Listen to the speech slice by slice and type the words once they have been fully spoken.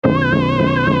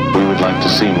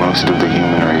see most of the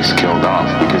human race killed off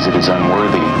because it is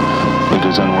unworthy. It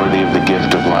is unworthy of the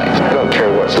gift of life. I don't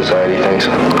care what society thinks.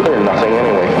 They're nothing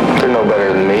anyway. They're no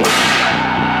better than me.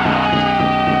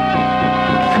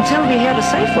 Until we hear the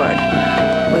safe word,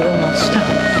 we will not stop.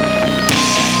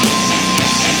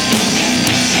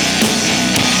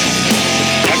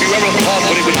 Have you ever thought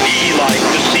what it would be like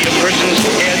to see a person's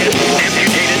head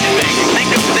amputated? Think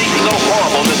of things so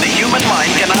horrible that the human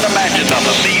mind cannot imagine them.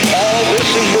 See all this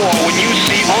and more when you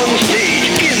see on stage,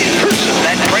 in person,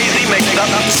 that crazy mixed up.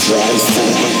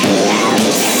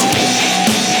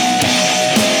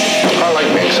 I like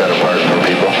being set apart from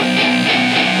people.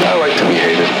 I like to be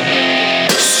hated.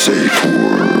 Safe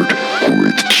Word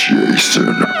with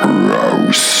Jason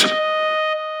Rouse.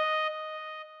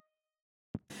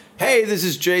 Hey, this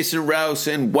is Jason Rouse,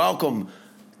 and welcome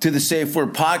to the Safe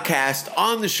Word Podcast.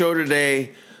 On the show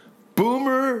today,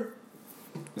 Boomer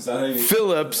Phillips, Is that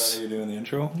how you're doing the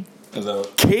intro? Is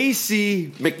that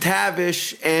Casey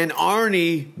McTavish, and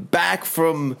Arnie back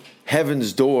from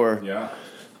Heaven's Door. Yeah.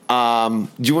 Do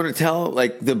you want to tell,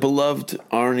 like, the beloved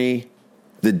Arnie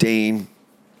the Dane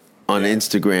on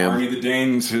Instagram? Arnie the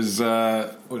Dane's his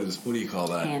what do you call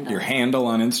that? Handle. Your handle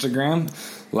on Instagram.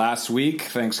 Last week,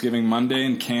 Thanksgiving Monday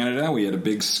in Canada, we had a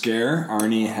big scare.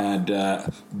 Arnie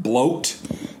had bloat.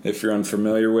 If you're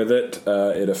unfamiliar with it,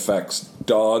 it affects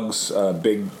dogs,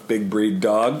 big breed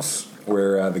dogs,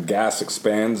 where the gas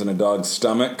expands in a dog's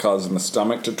stomach, causing the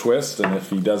stomach to twist. And if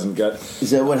he doesn't get...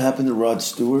 Is that what happened to Rod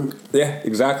Stewart? Yeah,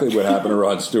 exactly what happened to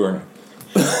Rod Stewart.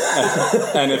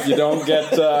 And if you don't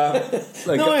get I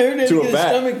heard it to a get vet,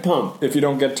 stomach pump. if you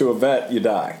don't get to a vet, you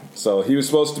die. So he was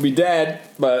supposed to be dead,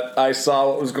 but I saw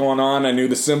what was going on. I knew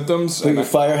the symptoms. Put your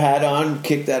fire hat on,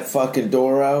 kick that fucking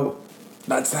door out.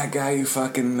 That's that guy who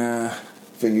fucking...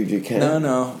 Figured you can.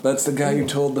 No. That's the guy who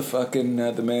told the fucking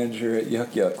the manager at Yuck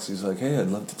Yucks. He's like, "Hey, I'd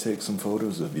love to take some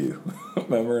photos of you."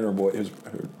 Remember, and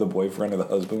the boyfriend of the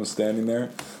husband was standing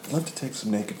there. "I'd love to take some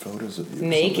naked photos of you."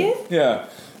 Naked? Yeah.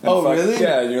 Oh, really?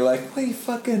 Yeah. And you're like, "Wait,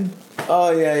 fucking."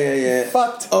 Oh, yeah.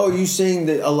 Fucked. Oh, you saying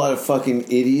that a lot of fucking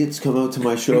idiots come out to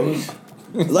my shows?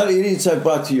 A lot of idiots I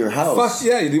brought to your house. Fuck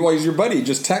yeah! Well, he's your buddy. He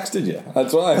just texted you.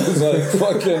 That's why I was like,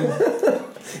 "Fucking."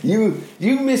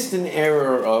 You missed an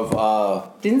error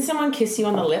of Didn't someone kiss you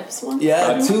on the lips once?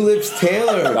 Two Lips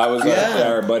Taylor. That was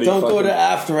our buddy. Don't go to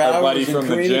after hours. Our buddy and from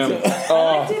the create gym. it.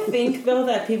 I like to think, though,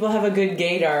 that people have a good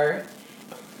gaydar.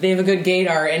 They have a good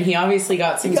gaydar, and he obviously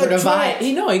got some sort of vibe.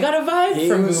 He got a vibe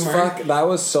from Boomer. That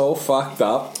was so fucked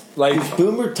up. Like,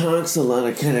 Boomer talks a lot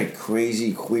of kind of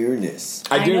crazy queerness.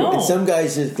 I do. know. And some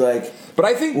guys just like, But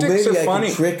I think dicks maybe are I funny.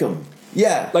 can trick them.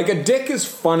 Yeah. Like, a dick is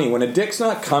funny. When a dick's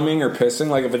not coming or pissing,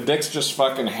 like, if a dick's just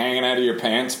fucking hanging out of your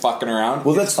pants, fucking around,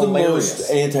 Well, it's that's hilarious. the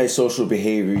most antisocial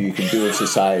behavior you can do in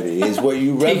society, is what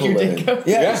you Take revel your in. dick out.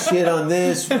 Yeah, shit on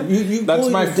this. You That's pull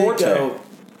my your dick forte. out.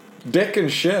 Dick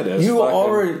and shit is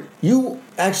You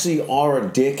actually are a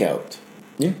dick out.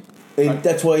 Yeah. And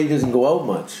that's why he doesn't go out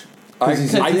much. I-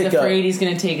 He's Because a he's dick afraid out. he's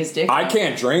going to take his dick I out.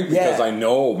 can't drink because Yeah. I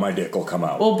know my dick will come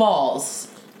out. Well, balls,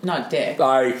 not dick.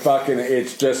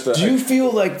 It's just a... Do you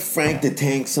feel like Frank the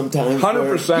Tank sometimes?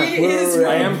 100%. He is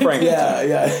I am Frank.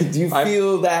 Yeah. Do you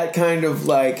feel that kind of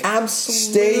like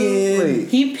stay in,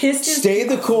 He pissed his... stay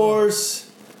the course,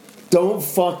 don't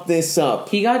fuck this up?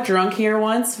 He got drunk here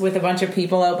once with a bunch of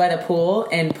people out by the pool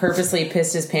and purposely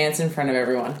pissed his pants in front of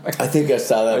everyone. I think I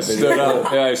saw that I video. stood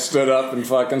up. Yeah, I stood up and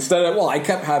fucking... I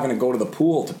kept having to go to the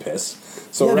pool to piss.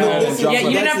 So Yeah, no, rather than listen, jumping... Yeah,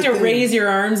 you didn't That's have the to thing. raise your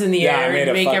arms in the air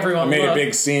and make everyone I made look. a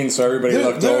big scene so everybody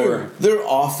looked over. Their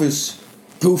office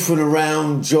goofing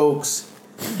around jokes.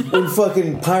 When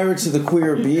fucking Pirates of the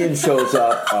Caribbean shows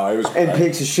up and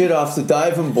takes a shit off the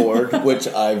diving board, which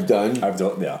I've done. I've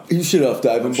done, yeah. You shit off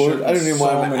diving board? shit I don't even know why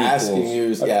so I'm many asking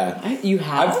pools. you. Yeah. You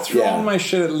have? I've thrown Yeah. my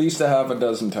shit at least a half a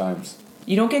dozen times.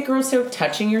 You don't get grossed out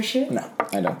touching your shit? No,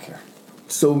 I don't care.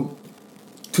 So,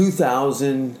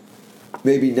 2000,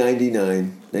 maybe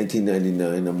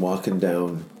 1999, I'm walking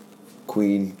down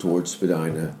Queen towards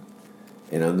Spadina,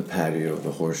 and on the patio of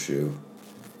the Horseshoe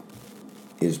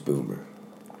is Boomer.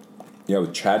 Yeah,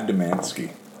 with Chad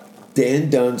Demansky. Dan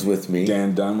Dunn's with me.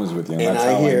 Dan Dunn was with you. and That's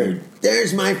I how hear, I knew.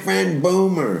 there's my friend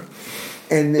Boomer.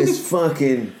 And this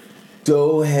fucking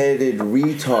dough-headed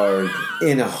retard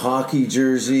in a hockey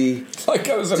jersey. Like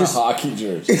I was in a hockey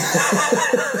jersey.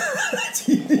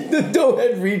 The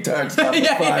dough-head retard stuff is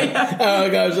fine. Oh,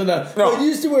 gosh, I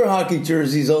used to wear hockey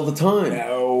jerseys all the time.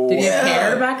 No. Did he have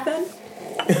hair back then?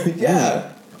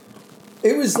 Yeah.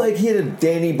 It was like he had a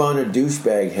Danny Bonner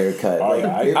douchebag haircut. Oh, like,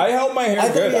 yeah. I held my hair I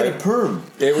thought good. he had a perm.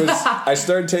 It was. I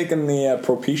started taking the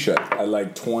Propecia at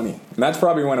like 20. And that's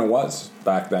probably when it was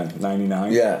back then,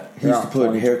 99. Yeah, he used to put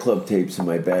 20. hair club tapes in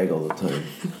my bag all the time.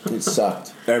 It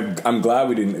sucked. I'm glad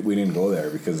we didn't go there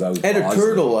because that was And a awesome.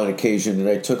 turtle on occasion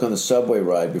that I took on the subway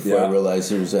ride before I Yeah.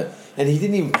 realized there was a... And he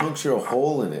didn't even puncture a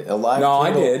hole in it. A live No, I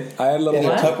turtle did. I had a little in a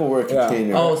What? Tupperware Yeah.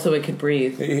 container. Oh, so it could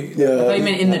breathe. I Yeah. thought you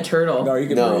meant in the turtle. No, you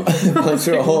can No, breathe.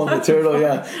 puncture a hole in the turtle,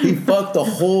 yeah. He fucked a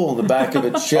hole in the back of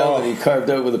its shell and he carved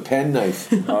out with a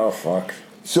penknife. Oh, fuck.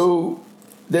 So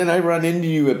then I run into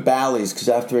you at Bally's because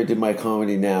after I did my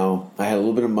Comedy Now, I had a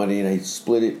little bit of money and I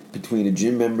split it between a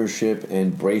gym membership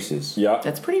and braces. Yeah.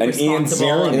 That's pretty And Ian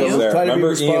responsible of Ziering you. was there. Try to be Remember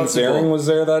Ian responsible. Ziering was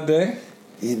there that day?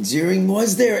 And Ziering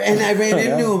was there, and I ran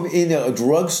into him in a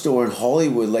drugstore in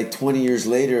Hollywood like 20 years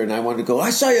later, and I wanted to go,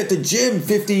 I saw you at the gym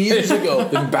 50 years ago.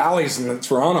 In Bally's in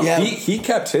Toronto. Yeah. He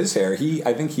kept his hair.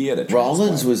 I think he had a Rollins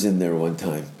transplant. was in there one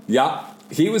time. Yeah.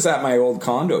 He was at my old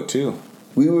condo, too.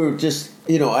 We were just,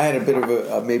 I had a bit of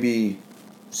a maybe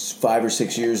 5 or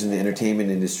 6 years in the entertainment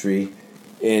industry,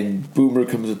 and Boomer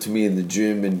comes up to me in the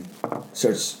gym and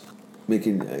starts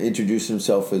introduce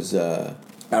himself as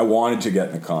I wanted to get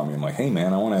in the comedy. I'm like, hey,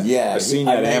 man, I want to... Yeah, I seen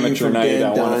you I at met you Amateur from Night.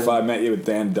 Dan Dunn. I met you with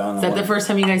Dan Dunn. Is that the first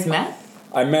time you guys met?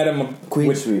 I met him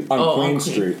Queen Street. on Oh, Queen on Queen.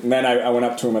 Street. And then I went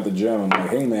up to him at the gym. I'm like,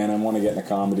 hey, man, I want to get into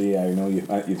comedy. I know you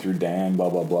through Dan, blah,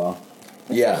 blah, blah.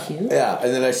 yeah, cute. yeah.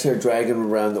 And then I started dragging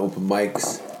him around the open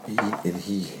mics, and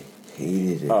he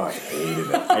hated it. Oh, I hated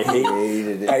it. I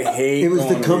hated it. I hate It was the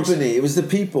going to company. It was the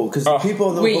people. Because the people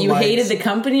on the Wait, open you mics, hated the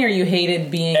company or you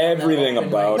hated being on the Everything open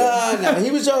about mic? it. No,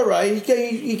 he was all right.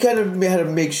 He kind of had a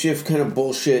makeshift kind of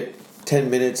bullshit 10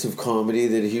 minutes of comedy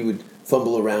that he would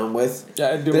fumble around with. Yeah,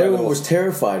 I'd do but my everyone little- was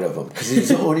terrified of him because he's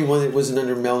the only one that wasn't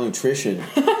under malnutrition.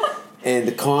 And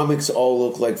the comics all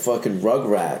look like fucking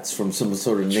Rugrats from some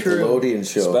sort of Nickelodeon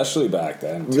show. Especially back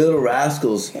then. Little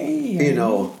Rascals, And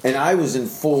I was in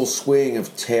full swing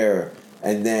of terror.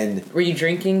 And then, Were you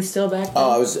drinking still back then?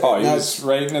 I was. Oh, he now was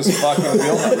right in his fucking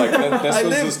wheel. Like, this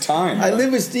was his time. I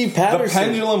live with Steve The Patterson.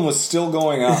 pendulum was still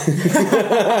going up. You know what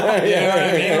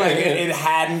I mean? Like, it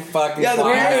hadn't fucking... Yeah,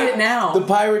 Where is it now? The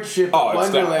pirate ship Oh, at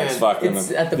it's down. Wonderland. It's fucking...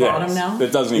 It's at the bottom now?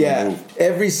 It doesn't even Yeah, move.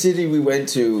 every city we went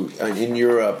to in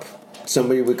Europe,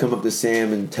 somebody would come up to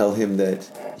Sam and tell him that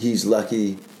he's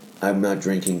lucky I'm not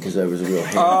drinking because I was a real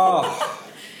handicap. Oh,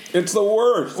 it's the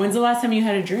worst. When's the last time you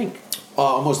had a drink?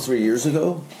 Almost 3 years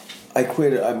ago. I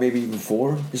quit, maybe even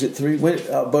 4. Is it 3?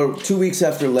 About 2 weeks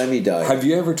after Lemmy died. Have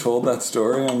you ever told that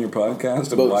story on your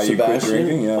podcast About why you quit Sebastian?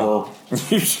 drinking? Yeah. Oh.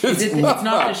 You should It's not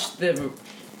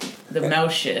the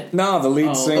mouse shit. No, the lead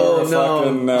Oh. singer Oh, of no.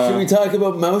 fucking... Should we talk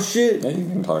about mouse shit? Yeah, you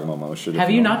can talk about most shit. if Have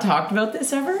you want. not talked about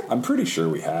this ever? I'm pretty sure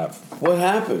we have. What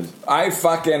happened? I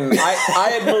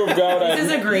had moved out. This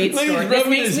is a great Look, he's story. This rubbing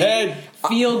makes his me head.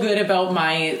 feel good about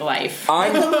my life.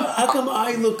 How come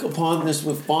I look upon this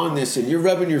with fondness and you're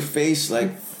rubbing your face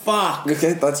like, fuck?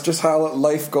 Okay, that's just how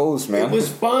life goes, man. It was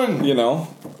fun. You know,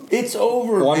 It's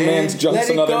over, one man. man's junk's Let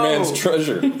it another go. man's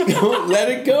treasure. Don't let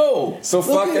it go. So Look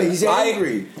fucking, at it, he's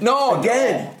angry. No,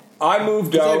 Again. I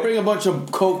moved Because I out. bring a bunch of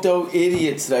coked out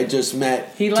idiots that I just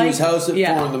met He to likes- his house at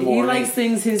yeah, 4 in the he morning. likes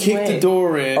things his Kick way. the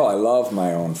door in. Oh, I love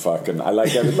my own fucking. I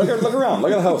like everything. Look around.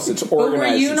 Look at the house. It's were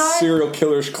organized. you It's not- serial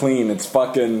killers clean. It's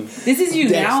fucking. This is you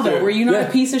now, Dexter. though. Were you not Yeah.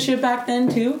 a piece of shit back then,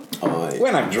 too?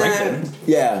 When I'm drinking.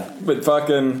 Yeah. But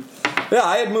fucking. Yeah,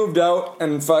 I had moved out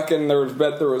and fucking there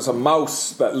was a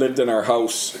mouse that lived in our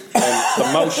house and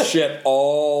the mouse shit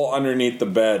all underneath the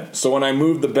bed. So when I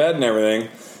moved the bed and everything,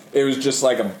 it was just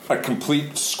like a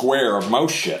complete square of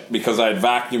mouse shit because I had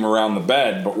vacuumed around the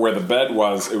bed, but where the bed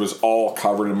was, it was all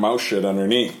covered in mouse shit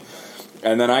underneath.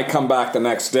 And then I come back the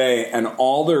next day and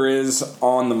all there is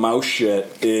on the mouse shit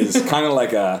is kind of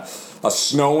like a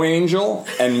snow angel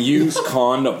and used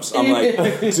condoms. I'm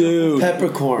like, dude,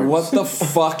 Peppercorns. what the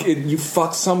fuck? You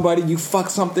fuck somebody, you fuck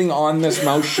something on this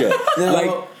mouse shit. No,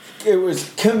 Like, it was,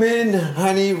 come in,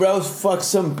 honey, Ralph fucked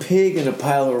some pig in a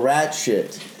pile of rat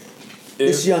shit.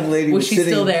 This young lady Was was she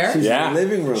sitting still there? She was Yeah. in the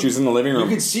living room. She was in the living room.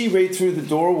 You could see right through the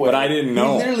doorway. But I didn't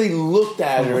know. He literally looked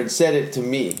at her and said it to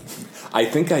me. I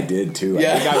think I did too.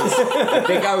 Yeah. I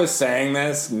think I was saying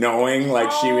this knowing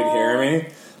like she would hear me.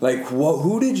 Like, what?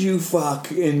 Who did you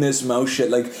fuck in this mouse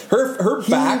shit? Like, her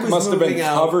He back was must have been moving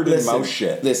out. covered Listen, in mouse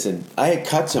shit. Listen, I had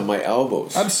cuts on my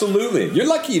elbows. Absolutely. You're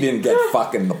lucky you didn't get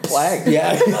fucking the plague.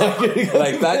 Yeah.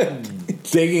 Like that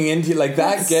digging into, like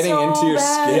that That's getting so into your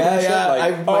bad. skin. Yeah, and shit, yeah.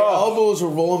 like, My elbows were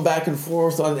rolling back and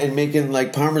forth and making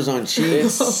like Parmesan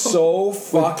cheese. It's so With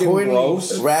fucking pointy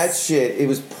gross. rat shit. It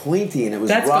was pointy and it was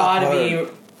That's rock gotta hard.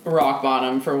 be rock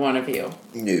bottom for one of you.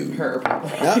 No. Her,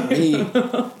 probably. Not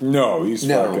me. No, he's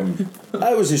No. fucking.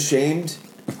 I was ashamed.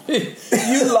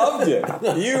 You loved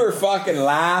it. You were fucking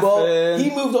laughing. Well, he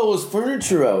moved all his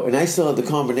furniture out, and I still had the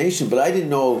combination, but I didn't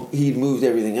know he'd moved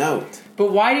everything out.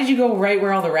 But why did you go right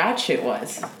where all the rat shit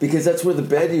was? Because that's where the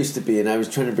bed used to be, and I was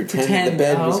trying to pretend that the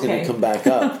bed was going to come back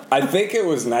up. I think it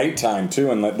was nighttime too,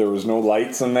 and there was no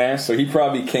lights in there, so he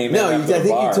probably came in. No, after I think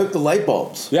bar. he took the light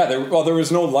bulbs. Yeah, there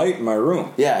was no light in my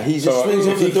room. Yeah, he just swings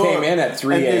if over the he door. came in at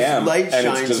 3 a.m. light and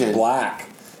it's shines just in. black,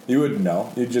 you wouldn't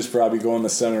know. You'd just probably go in the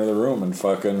center of the room and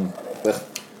fucking.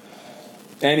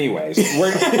 Anyways,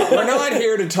 we're not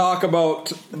here to talk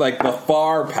about like the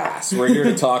far past. We're here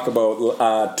to talk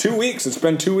about 2 weeks. It's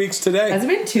been 2 weeks today. Has it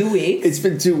been 2 weeks? It's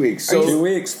been 2 weeks. So 2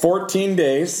 weeks, 14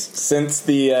 days since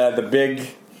the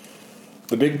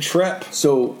big trip.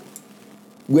 So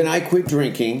when I quit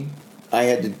drinking, I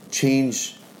had to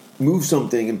move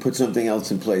something and put something else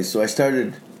in place. So I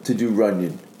started to do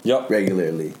Runyon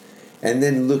regularly. And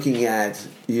then looking at,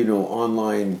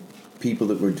 online people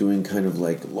that were doing kind of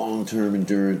like long-term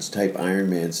endurance type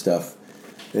Ironman stuff.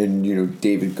 And,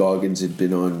 David Goggins had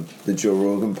been on the Joe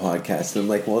Rogan podcast. And I'm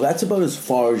like, well, that's about as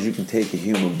far as you can take a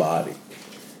human body.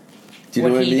 Do you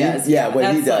know what I mean? Does. Yeah, what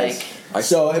he that's does. Like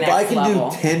So if I can level.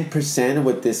 do 10% of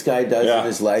what this guy does in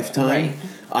his lifetime, Right.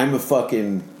 I'm a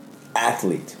fucking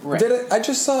athlete. Right. I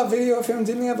just saw a video of him.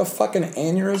 Didn't he have a fucking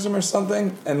aneurysm or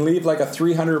something and leave like a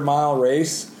 300-mile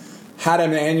race? Had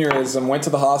an aneurysm, went to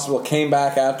the hospital, came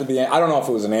back after I don't know if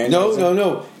it was an aneurysm.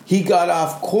 No. He got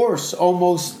off course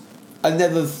almost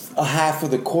another a half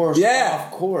of the course off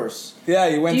course. Yeah,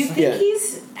 he went. Do you think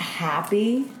he's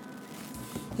happy?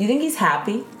 Do you think he's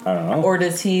happy? I don't know. Or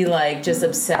does he like just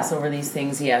obsess over these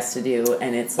things he has to do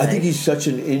and it's like... I think he's such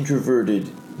an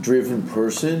introverted, driven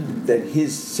person that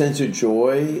his sense of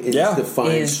joy is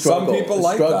defined struggle. Some people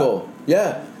like struggle. that.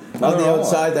 Yeah. On the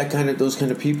outside, those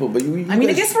kind of people. But I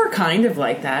guess we're kind of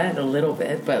like that a little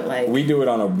bit, but like... We do it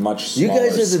on a much smaller You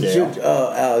guys are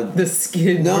scale. the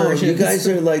skid No, versions. you guys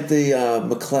are like the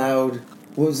McLeod.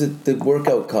 What was it? The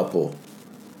workout couple.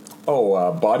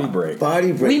 Oh, Body Break.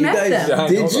 Body Break. We you met guys, them. Yeah, I know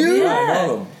Did them. you? Yeah, I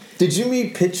know them. Did you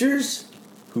meet pictures?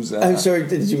 Who's that? I'm sorry.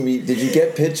 Did you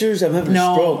get pictures? I'm having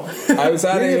a stroke. I was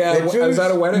at You get I was pictures?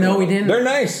 at a wedding. No, with we them. didn't. They're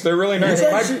nice. They're really nice. You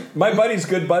guys should- My buddy's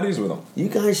good buddies with them. You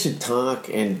guys should talk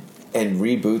and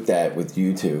reboot that with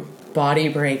you two. Body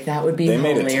Break, that would be They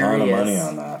made hilarious. a ton of money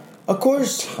on that. Of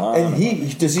course.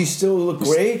 And does he still look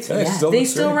great? Yeah, Yeah, still they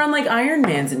looks still great. run like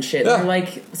Ironmans and shit. Yeah. They're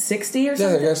like 60 or Yeah,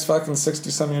 something. the guy's fucking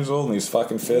 60-some years old and he's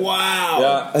fucking fit.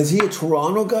 Wow. Yeah. Is he a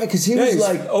Toronto guy? Because he Yeah, was he's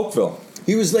like Oakville.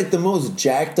 he was like the most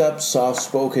jacked up, soft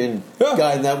spoken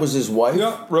guy, and that was his wife.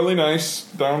 Yeah, really nice,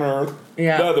 down to earth.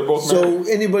 Yeah. They're both So married.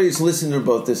 anybody who's listening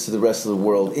about this to the rest of the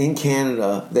world, in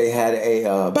Canada, they had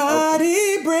a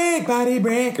Body break. body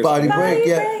break.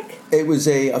 Yeah, it was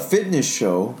a fitness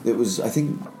show that was, I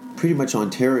think, pretty much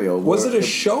Ontario. Was where it a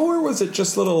show or was it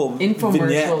just little Infomercials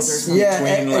vignettes or something? Yeah,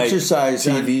 between, like, exercise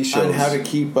TV shows on how to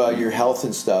keep your health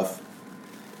and stuff.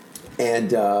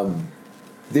 And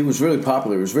it was really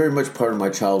popular. It was very much part of my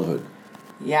childhood.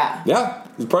 Yeah. Yeah,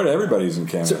 it's part of everybody's in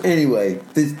Canada. So anyway,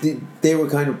 they were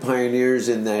kind of pioneers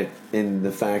in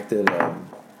the fact that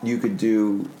you could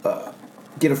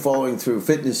get a following through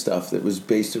fitness stuff that was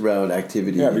based around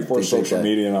activity. Yeah, and before things like social that.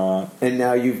 media and all that. And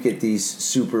now you get these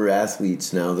super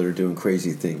athletes now that are doing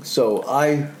crazy things. So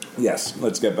I Yes,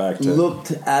 let's get back to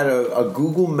looked at a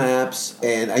Google Maps,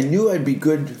 and I knew I'd be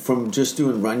good from just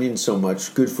doing Runyon so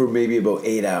much. Good for maybe about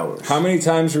 8 hours. How many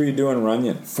times were you doing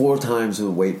Runyon? 4 times with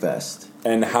a weight vest.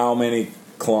 And how many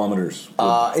kilometers?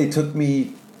 It took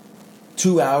me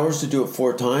 2 hours to do it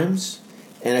 4 times,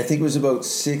 and I think it was about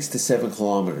 6 to 7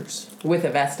 kilometers With a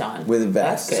vest on. with a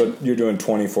vest. That's good. So you're doing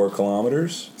 24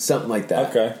 kilometers? Something like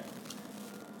that. Okay.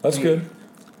 That's good.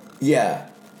 Yeah,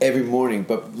 every morning.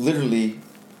 But literally,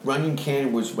 Runyon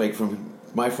Canyon was like from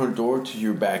my front door to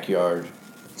your backyard.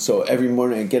 So every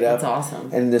morning I'd get up. That's awesome.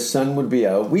 And the sun would be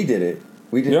out. We did it.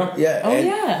 We did Yeah. Yeah. Oh, and,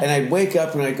 yeah. And I'd wake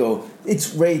up and I'd go,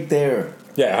 it's right there.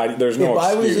 Yeah, there's no If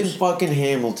I was in excuse. fucking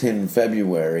Hamilton in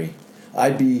February,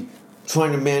 I'd be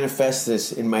trying to manifest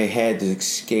this in my head to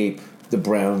escape the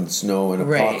brown snow and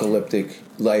Right. apocalyptic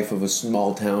life of a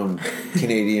small town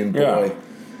Canadian boy.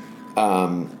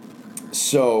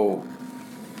 So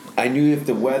I knew if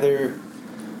the weather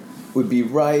would be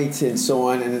right and so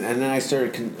on, and then I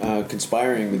started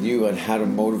conspiring with you on how to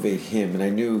motivate him, and I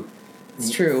knew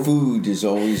It's true. food is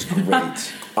always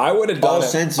great. I would have All done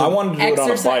it. sense of I wanted to do it on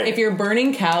a Exercise. bike. If you're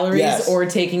burning calories Yes. or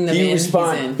taking them He in, he's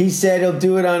in. He said he'll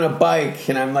do it on a bike,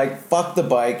 and I'm like, fuck the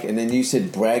bike. And then you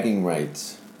said bragging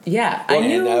rights. Yeah, I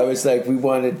And knew. I was like, we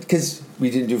wanted, because we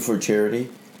didn't do it for charity.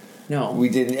 No. We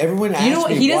didn't. Everyone asked You know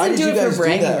what? me, He why doesn't did do you it guys for do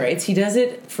bragging that? rights. He does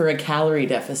it for a calorie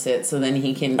deficit, so then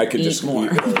he can I could eat just more.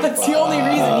 eat really That's the only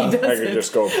reason he does I could it.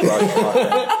 just go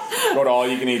go to all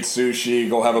you can eat sushi,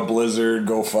 go have a blizzard,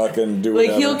 go fucking do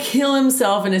Like whatever. he'll kill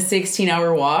himself in a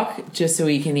 16-hour walk just so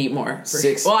he can eat more.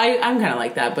 Well, I'm kind of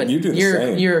like that, but You do the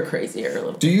same. you're crazier a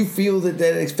little. Do you feel that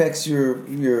affects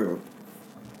your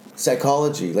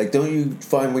psychology? Like, don't you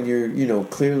find when you're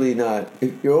clearly not,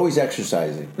 you're always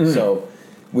exercising, so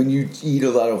when you eat a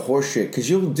lot of horse shit, because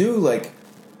you'll do like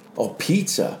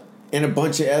pizza and a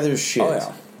bunch of other shit. Oh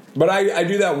yeah, but I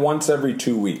do that once every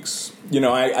 2 weeks.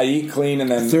 I eat clean and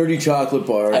then 30 chocolate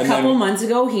bars. A couple months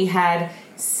ago, he had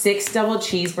 6 double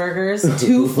cheeseburgers,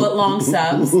 2 foot-long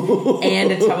subs,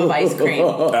 and a tub of ice cream.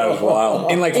 That was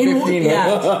wild. In like 15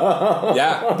 minutes.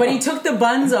 Yeah. But he took the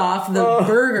buns off the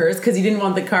burgers because he didn't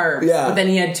want the carbs. Yeah. But then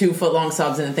he had 2 foot-long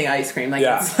subs and a thing of ice cream. Like,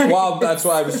 Yeah. it's like, Well, that's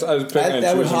why I was picking and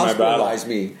that would choosing my battle. hospitalize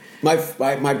me.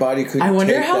 My body couldn't. I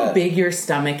wonder take how that. big your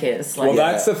stomach is. Like, Well,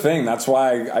 that's the thing. That's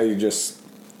why I just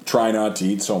try not to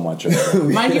eat so much of it.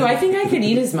 mind you, I think I could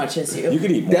eat as much as you. You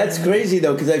could eat more. That's crazy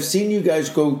though, because I've seen you guys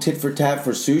go tit for tat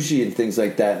for sushi and things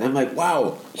like that, and I'm like,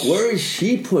 wow, where is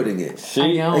she putting it?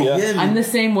 I know. Yeah. I'm the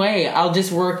same way. I'll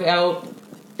just work out.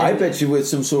 I bet you with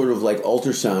some sort of like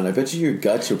ultrasound, I bet you your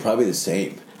guts are probably the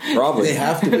same. Probably. They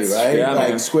have to be, right? Yeah, like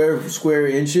man. square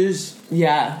inches,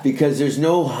 Yeah. because there's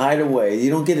no hideaway. You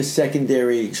don't get a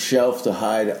secondary shelf to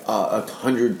hide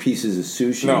 100 pieces of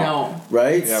sushi. No.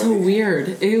 Right? So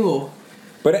weird. Ew.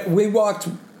 But we walked.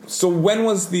 So when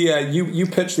was the you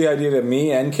pitched the idea to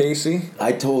me and Casey?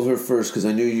 I told her first because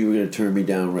I knew you were going to turn me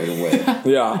down right away.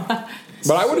 Yeah.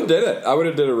 But I would have did it. I would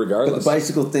have did it The regardless.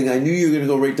 bicycle thing, I knew you were going to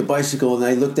go rate the bicycle, and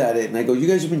I looked at it and I go, you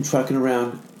guys have been trucking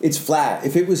around. It's flat.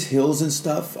 If it was hills and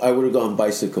stuff, I would have gone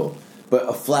bicycle. But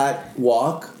a flat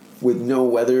walk with no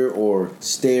weather or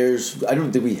stairs.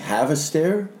 Did we have a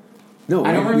stair? No.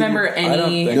 I don't remember any. I don't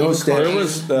think No stairs. There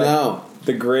was No.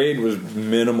 The grade was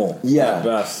minimal. Yeah. At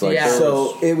best. Like, Yeah. there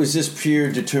So was- it was just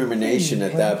pure determination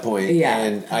at that point. Yeah.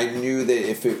 And I knew that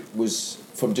if it was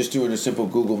from just doing a simple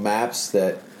Google Maps,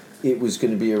 that it was going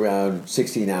to be around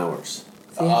 16 hours.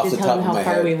 So you have off to the tell top them of how my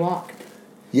far head. we walked.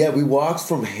 Yeah, we walked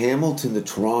from Hamilton to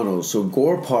Toronto. So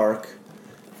Gore Park,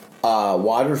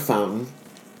 Water Fountain,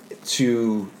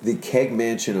 to the Keg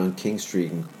Mansion on King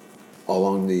Street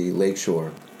along the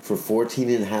lakeshore for 14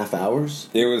 and a half hours.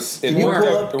 It was. It Can you worked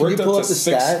pull out. up- It can worked you pull out up to the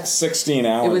stats? 16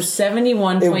 hours. It was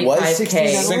 71.5K. It was 16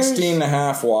 hours? 16 and a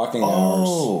half walking hours.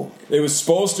 Oh. It was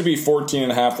supposed to be 14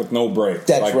 and a half with no breaks.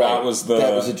 That's like, right.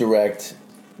 That was a direct.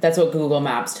 That's what Google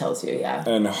Maps tells you, yeah.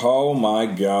 And oh my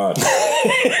god.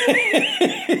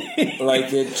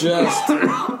 Like it just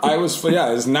it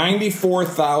was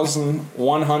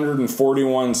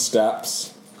 94,141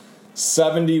 steps,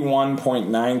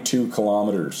 71.92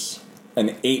 kilometers,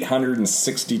 and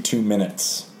 862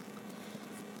 minutes.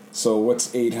 So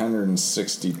what's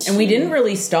 862? And we didn't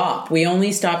really stop. We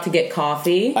only stopped to get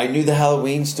coffee. I knew the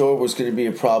Halloween store was going to be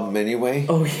a problem anyway.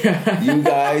 Oh, yeah. You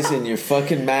guys and your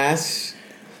fucking masks.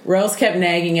 Rose kept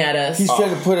nagging at us. He's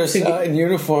trying to put us in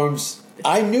uniforms.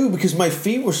 I knew because my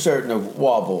feet were starting to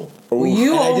wobble. Well,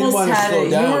 you And I didn't almost want to had slow it.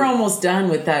 down. You were almost done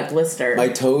with that blister. My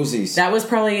toesies. That was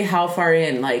probably how far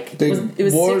in? Like, They it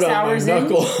was bored 6 on my hours in?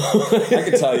 knuckle. I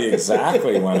could tell you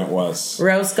exactly when it was.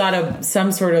 Rose got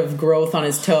some sort of growth on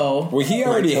his toe. Well, he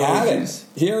already had toesies.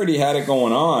 it. He already had it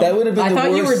going on. That would have been I the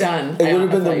thought worst. you were done. It would have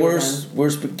been I thought the you were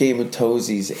worst game of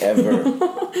toesies ever.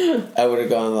 I would have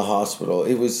gone to the hospital.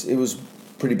 It was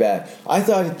pretty bad. I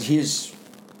thought his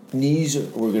knees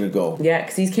were going to go. Yeah,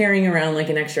 because he's carrying around like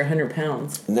an extra 100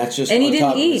 pounds. And that's just And he on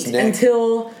top didn't of his eat neck.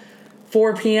 until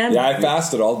 4 p.m. Yeah, I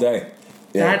fasted all day.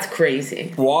 Yeah. That's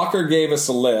crazy. Walker gave us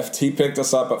a lift. He picked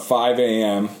us up at 5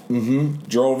 a.m. Mm-hmm.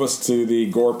 Drove us to the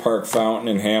Gore Park Fountain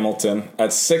in Hamilton.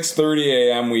 At 6:30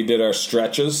 a.m. we did our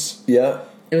stretches. Yeah.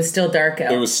 It was still dark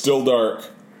out. It was still dark,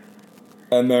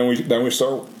 and then we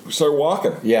start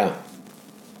walking. Yeah.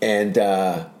 And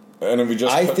And then we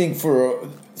just. I think for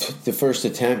the first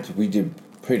attempt, we did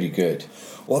pretty good.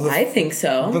 Well, I think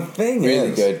so. the thing Really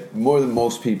is, good. More than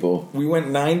most people. we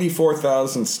went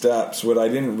 94,000 steps. What I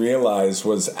didn't realize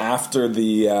was after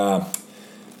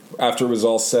it was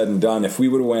all said and done, if we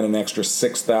would have went an extra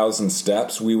 6,000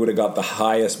 steps, we would have got the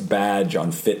highest badge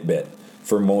on Fitbit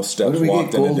for most What steps do we get?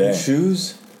 walked in a Golden day.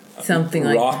 shoes? Something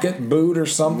like that. Rocket boot or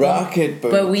something. Rocket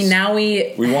boots. But we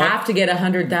want- have to get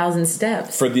 100,000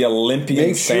 steps. For the Olympian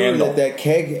Make sure sandal. that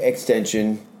keg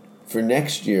extension for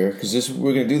next year, because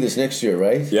we're going to do this next year,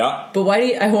 right? Yeah. But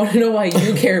I want to know why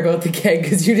you care about the keg,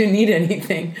 because you didn't eat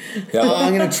anything. Yeah. Well,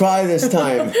 I'm going to try this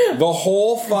time. The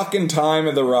whole fucking time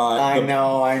of the ride. I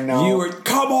know. You were,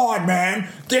 come on, man.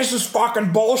 This is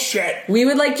fucking bullshit. We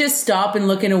would like just stop and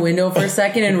look in a window for a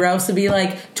second, and Rouse would be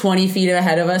like 20 feet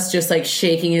ahead of us, just like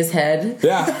shaking his head.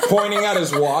 Yeah, pointing at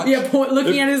his watch. Yeah,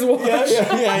 looking at his watch.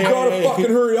 Yeah. You gotta fucking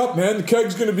hurry up, man. The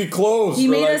keg's gonna be closed. He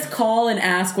made We're us call and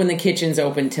ask when the kitchen's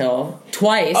open till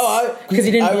twice because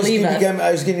he didn't believe us.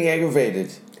 I was getting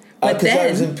aggravated But because I then-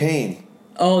 was in pain.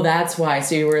 Oh, that's why.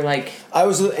 So you were like, I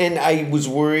was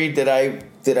worried that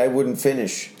I wouldn't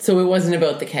finish. so it wasn't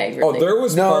about the keg, really. Oh, there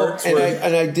was parts where...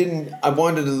 I didn't. I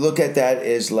wanted to look at that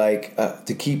as like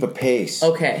to keep a pace.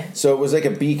 Okay. So it was like a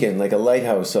beacon, like a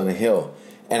lighthouse on a hill,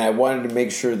 and I wanted to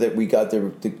make sure that we got there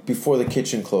before the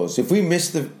kitchen closed. If we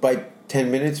missed by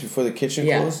 10 minutes before the kitchen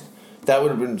closed, that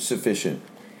would have been sufficient.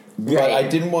 But Right. I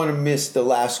didn't want to miss the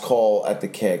last call at the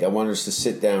keg. I wanted us to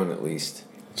sit down at least.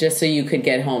 Just so you could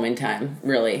get home in time,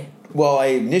 really. Well, I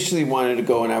initially wanted to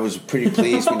go, and I was pretty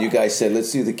pleased when you guys said, "Let's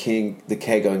do the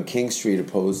keg on King Street,"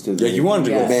 opposed to the Yeah, you wanted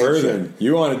to go mansion. further.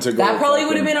 You wanted to go. That probably fucking-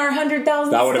 would have been our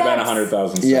 100,000 That would have been steps.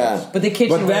 100,000 steps. Yeah. But the kitchen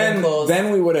But would have then, closed.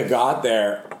 then we would have got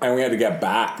there and we had to get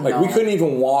back. Like we No. couldn't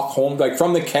even walk home. Like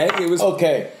from the keg, it was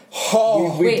Okay.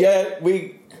 Oh, We Wait.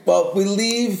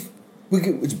 leave.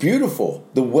 It's beautiful.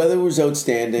 The weather was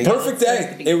outstanding. perfect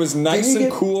day. It was nice Didn't you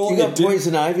and cool. You got It didn't-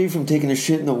 poison ivy from taking a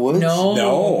shit in the woods?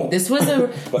 No. This was a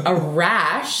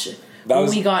rash when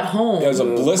we got home. It was a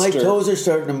My blister toes are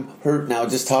starting to hurt now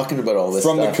just talking about all this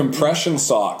from the stuff. compression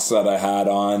socks that I had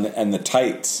on and the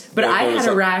tights. But I There was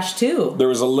had a rash too. There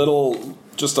was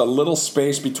just a little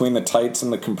space between the tights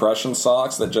and the compression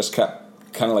socks that just kept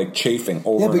kind of like chafing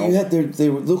over Yeah, and but over. you had they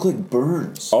would look like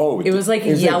burns. Oh, It was like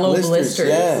It was like yellow blisters, blisters.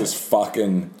 yeah. it was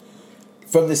fucking.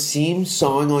 From the seam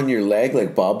sawing on your leg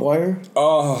like barbed wire.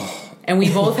 Oh, And we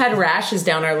both had rashes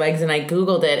down our legs, and I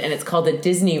Googled it, and it's called a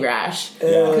Disney rash.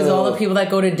 Because all the people that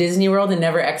go to Disney World and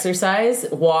never exercise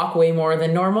walk way more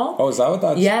than normal. is that what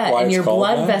that's? Yeah, why and it's your called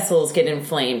blood that? vessels get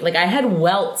inflamed. Like I had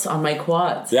welts on my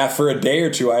quads. Yeah, for a day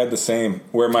or two, I had the same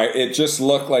where it just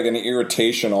looked like an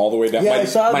irritation all the way down. Yeah, I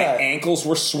saw my that. ankles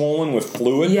were swollen with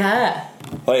fluid. Yeah.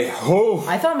 Like, oh,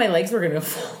 I thought my legs were going to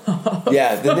fall off.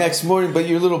 Yeah, the next morning, but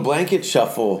your little blanket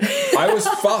shuffle. I was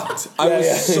fucked. I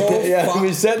was so fucked.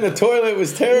 We sat in the toilet. It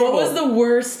was terrible. What was the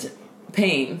worst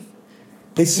pain?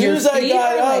 As soon Your as I feet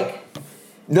got or, up, like-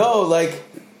 no, like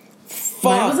fuck.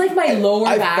 Mine was like my lower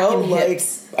back felt and like,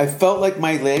 hips. I felt like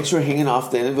my legs were hanging off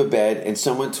the end of a bed, and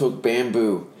someone took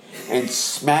bamboo and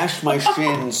smashed my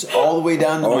shins all the way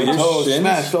down to Oh, my your toes. shins?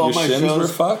 Smashed all Your my shins toes. were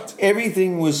fucked?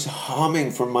 Everything was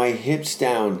humming from my hips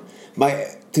down.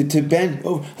 To bend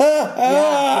over.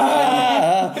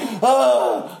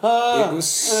 It was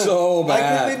so I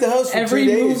bad. couldn't leave the house for Every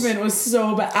 2 days. movement was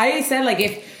so bad. I said, like,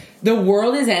 if the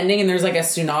world is ending and there's like a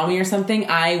tsunami or something,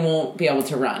 I won't be able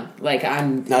to run. Like,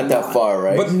 I'm Not that far,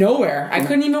 right? But nowhere. I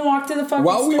couldn't even walk to the fucking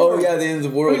While we store. Oh yeah, the end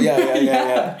of the world.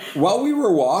 Yeah. While we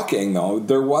were walking, though,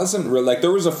 there wasn't really, like,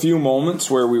 there was a few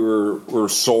moments where we were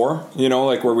sore, you know,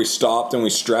 like where we stopped and we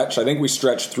stretched. I think we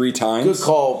stretched 3 times. Good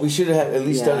call. We should have at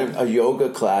least Yeah. done a yoga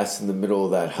class in the middle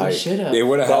of that hike. I should have. It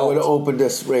would have That would helped. have opened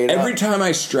us right Every up. time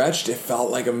I stretched, it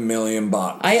felt like $1 million.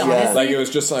 I honestly, Like, it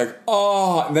was just like,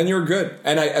 oh, and then you're good.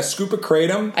 And a scoop of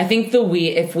Kratom. I think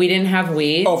if we didn't have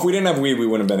weed, Oh, if we didn't have weed, we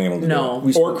wouldn't have been able to No. do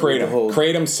We it. Or smoked the whole-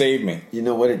 Kratom. Kratom saved me. You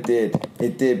know what it did?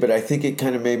 It did, but I think it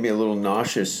kind of made me a little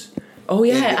nauseous. oh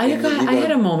yeah, I you had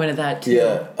know- a moment of that too.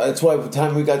 Yeah, that's why by the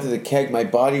time we got to the keg, my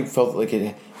body felt like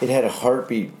it had a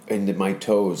heartbeat into my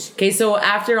toes. Okay, so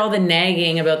after all the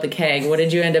nagging about the keg, what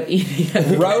did you end up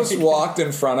eating? Rouse walked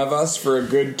in front of us for a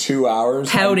good 2 hours.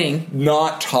 Pouting. and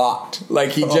Not talked.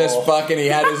 Like, he just fucking, he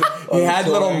had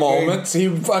so little angry. moments. He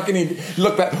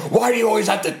looked back, why do you always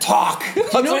have to talk?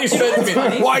 That's what he said to me.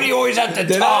 funny? Why do you always have to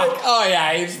Did talk? I? Oh,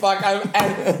 yeah, he's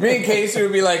and me and Casey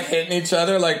would be like hitting each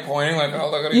other, like pointing, like, oh,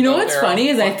 look at You know what's funny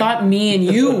is I thought me and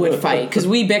you would fight because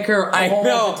we bicker I all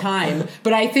know. the time.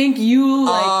 But I think you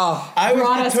I was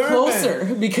brought us determined.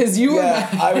 closer because you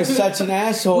Yeah, were. I was such an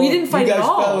asshole. We didn't fight you guys at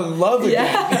all. fell in love again.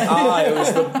 Yeah. It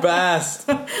was the best.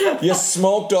 You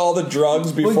smoked all the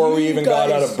drugs before Well, we you even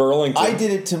got out guys- of Burlington. I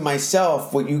did it to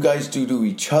myself what you guys do to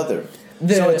each other.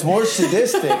 The- So it's more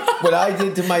sadistic what I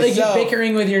did to Like you myself.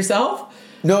 bickering with yourself.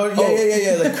 No,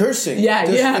 yeah, like cursing. Yeah,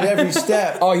 just yeah. at every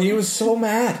step. Oh, he was so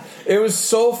mad. It was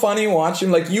so funny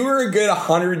watching. Like, you were a good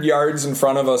 100 yards in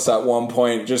front of us at one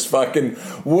point, just fucking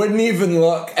wouldn't even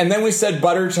look. And then we said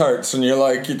butter tarts, and you're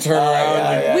like, you turn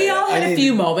around. yeah. We all had a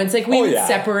few moments. Like, we would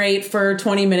separate for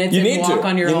 20 minutes You and need walk to.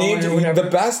 on your You own need or to. whatever. The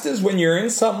best is when you're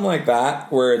in something like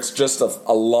that, where it's just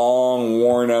a long,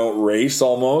 worn-out race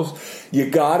almost. You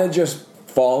gotta just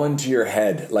fall into your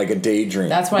head like a daydream.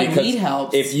 That's why Because weed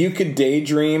helps. If you could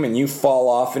daydream and you fall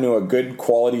off into a good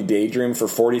quality daydream for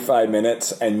 45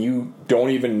 minutes and you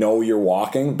don't even know you're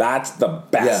walking, that's the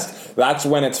best. Yeah. That's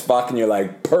when it's fucking, you're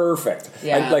like, perfect.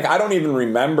 Yeah. I don't even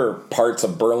remember parts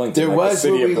of Burlington. There like the was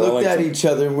city where we of looked at Burlington. each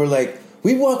other and we're like,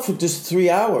 we walked for just 3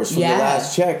 hours from the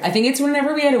last check. I think it's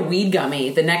whenever we had a weed gummy,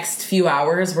 the next few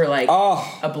hours were like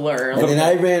a blur. And then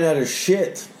I ran out of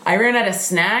shit. I ran out of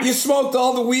snacks. You smoked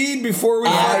all the weed before we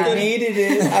I fucking needed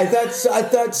it. I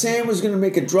thought Sam was going to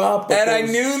make a drop. but And I there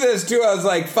was- knew this too. I was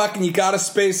like, fucking, you gotta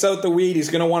space out the weed. He's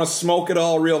gonna want to smoke it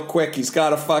all real quick. He's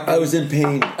gotta fucking. I was in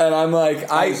pain. And I'm like,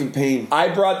 I was in pain. I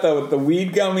brought the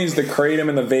weed gummies, the kratom,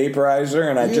 and the vaporizer,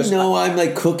 and You know I'm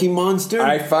like Cookie Monster.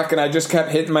 I just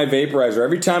kept hitting my vaporizer.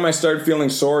 Every time I started feeling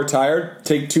sore or tired,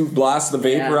 take 2 blasts of the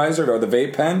vaporizer or the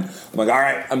vape pen. I'm like, all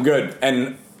right, I'm good.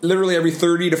 And literally every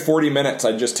 30 to 40 minutes,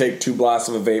 I'd just take 2 blasts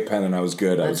of a vape pen and I was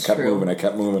good. I That's kept true. moving. I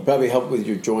kept moving. Probably helped with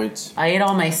your joints. I ate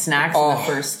all my snacks in the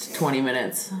first 20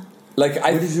 minutes. Like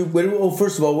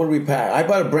First of all, what did we pack? I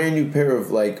bought a brand new pair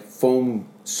of like foam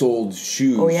soled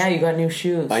shoes. Oh, yeah, you got new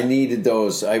shoes. I needed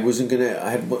those. I wasn't gonna.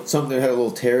 I had something that had a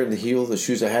little tear in the heel of the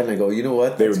shoes I had, and I go, you know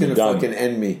what? They That's would be gonna done. fucking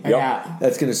end me. Yeah.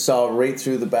 That's gonna saw right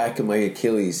through the back of my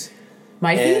Achilles.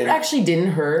 My feet And- actually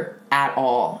didn't hurt at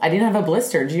all. I didn't have a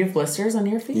blister. Did you have blisters on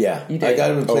your feet? Yeah, You did. I got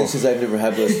them in places I've never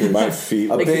had blisters. My feet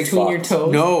A were Like big between your fucked.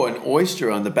 toes? No, an oyster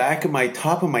on the back of my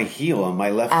top of my heel on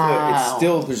my left foot. It's Ow.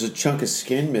 still there's a chunk of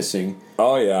skin missing,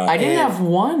 oh yeah. I didn't And- have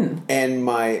one. and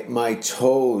my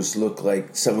toes look like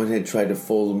someone had tried to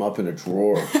fold them up in a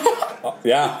drawer.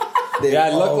 Yeah. They Yeah,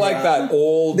 it looked all like got- that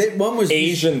old One was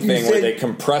Asian you thing said- where they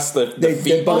compress the they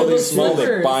feet bind really the small. They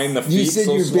slippers. bind the feet You said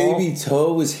so your small. baby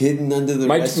toe was hidden under the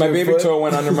My rest my of your baby foot? toe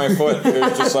went under my foot. It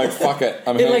was just like, fuck it.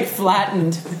 I'm It hanging. like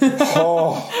flattened.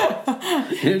 Oh.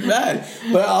 It's bad.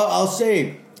 But I'll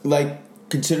say, like,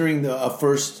 considering a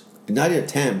first, not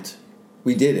attempt,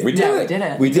 we did it. We did Yeah, it. we did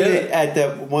it. We did it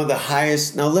at one of the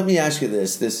highest. Now, let me ask you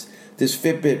this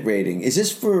Fitbit rating, is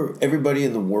this for everybody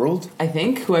in the world? I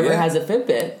think whoever Yeah. has a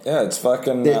Fitbit. Yeah, it's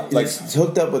fucking Like, it's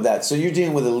hooked up with that. So you're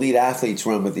dealing with elite athletes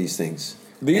run with these things.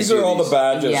 these And are do all the these.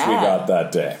 badges we Yeah. got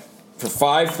that day. For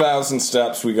 5,000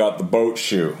 steps, we got the boat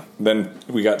shoe. Then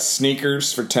we got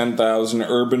sneakers for 10,000,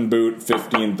 urban boot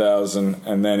 15,000,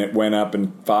 and then it went up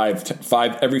in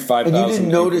every 5,000. And you didn't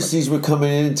notice these were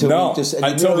coming in until No, we just and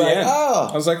you until were the like, end. Oh,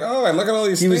 I was like, oh, look at all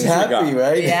these he things was happy, we got.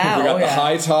 right? Yeah. We got Oh, the yeah.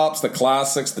 high tops, the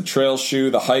classics, the trail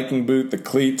shoe, the hiking boot, the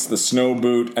cleats, the snow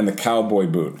boot, and the cowboy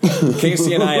boot.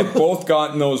 Casey and I had both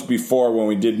gotten those before when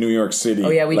we did New York City. Oh,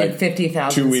 yeah, we did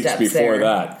 50,000 2 weeks steps before there.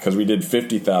 that because we did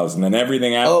 50,000, and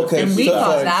everything after. Okay, And we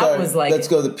 50,000. thought that was like- Let's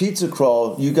go. The pizza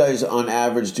crawl. You guys on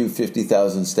average do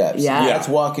 50,000 steps. Yeah. That's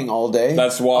walking all day.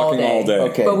 That's walking all day.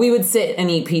 Okay. But we would sit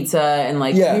and eat pizza and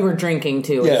like Yeah. we were drinking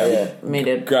too. Yeah, which yeah. Made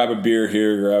it. Grab a beer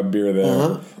here, grab a beer there.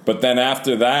 Uh-huh. But then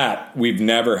after that, we've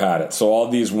never had it. So all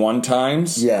these one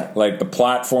times, Yeah. like the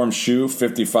platform shoe,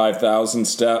 55,000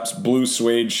 steps, blue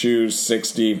suede shoes,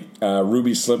 60,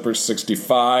 ruby slippers,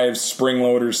 65, spring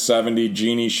loaders, 70,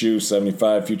 genie shoe,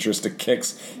 75, futuristic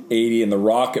kicks, 80, and the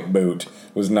rocket boot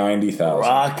was 90,000.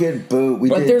 Rocket boot. We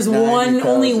But did there's only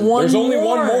 90,000. one. There's only one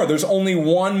more. more. There's only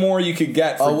one more you could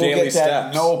get for Oh, we'll daily get that.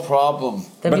 steps. No problem.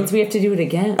 That means we have to do it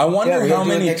again. I wonder Yeah, we how gotta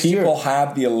do it many next people year.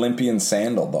 have the Olympian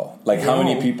sandal though. Like how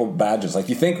many people badges? Like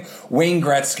you think Wayne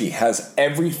Gretzky has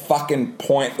every fucking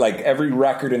point, like every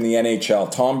record in the NHL.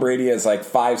 Tom Brady has like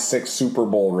 5-6 Super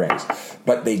Bowl rings,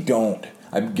 but they don't.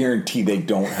 I guarantee they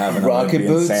don't have an Rocket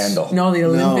Olympian boots? sandal. No, the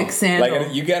Olympic sandal.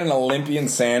 Like you get an Olympian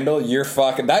sandal, you're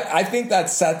fucking. That I think that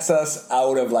sets us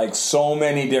out of like so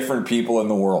many different people in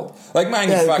the world. Like man,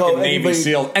 Yeah, you they call fucking Navy anybody-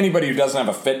 SEAL. Anybody who doesn't have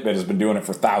a Fitbit has been doing it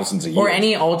for thousands of years. Or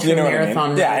any ultra what I mean?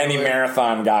 marathon Yeah, runner. any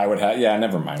marathon guy would have. Yeah,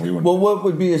 never mind. We wouldn't. Well, what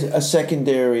would be a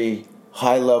secondary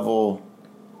high level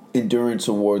endurance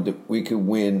award that we could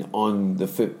win on the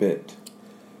Fitbit?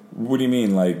 What do you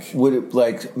mean, like? Would it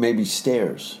like maybe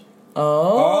stairs?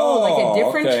 oh, like a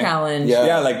different okay. challenge. Yeah.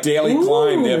 Yeah, like daily Ooh.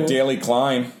 climb. They have daily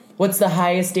climb. What's the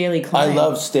highest daily climb? I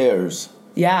love stairs.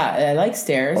 Yeah, I like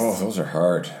stairs. Oh, those are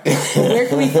hard. Where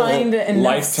can we find enough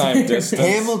Lifetime stairs? distance.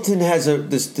 Hamilton has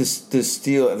this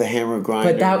steel, the hammer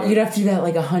grinder. But that you'd have to do that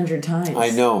like 100 times. I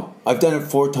know. I've done it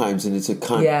 4 times, and it's a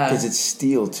cunt Yeah. because it's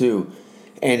steel too.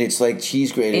 and it's like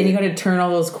cheese grater. And you got to turn all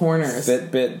those corners.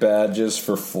 Fitbit badges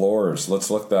for floors. Let's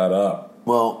look that up.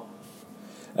 Well,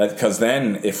 Because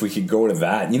then, if we could go to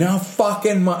that, you know how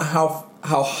fucking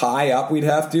how high up we'd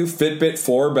have to Fitbit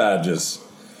floor badges.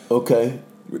 okay.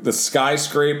 The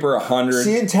skyscraper 100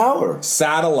 CN Tower.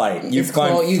 satellite. You've It's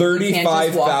cold. climbed You can't just walk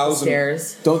the 35,000.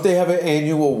 stairs. Don't they have an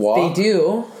annual walk? They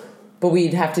do, but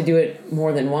we'd have to do it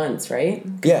more than once, right?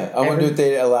 Yeah, I wonder Every- if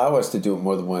they allow us to do it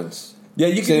more than once. Yeah,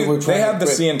 you Say can. we're They trying have to the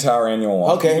break- CN Tower annual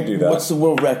walk. Okay, You can do that. what's the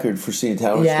world record for CN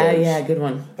Tower Yeah, stairs? yeah, good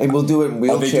one. And we'll do it in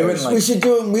wheelchairs. Oh, they do it in, like- we should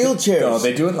do it in wheelchairs. No,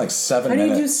 they do it in like 7 How do you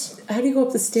minutes. How do you go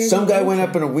up the stairs? Some in guy a went wheelchair?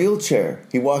 up in a wheelchair.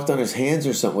 He walked on his hands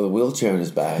or something with a wheelchair on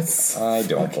his back. I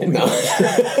don't believe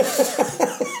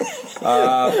it.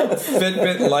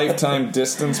 Fitbit lifetime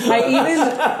distance.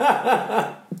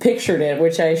 I even pictured it,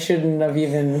 which I shouldn't have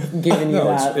even given you No,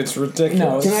 that. it's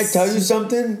ridiculous. Can I tell you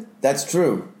something? That's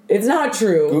true. It's not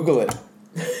true. Google it.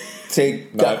 Say,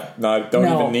 Don't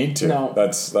No, even need to. no.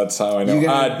 That's how I know. You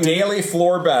gotta- Daily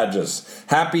floor badges.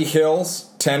 Happy Hills,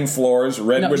 10 floors.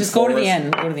 Redwood No, just go to the Forest.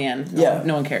 end. Go to the end. No, yeah,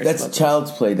 no one cares. That's about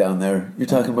child's play down there. You're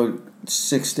talking about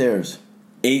 6 stairs.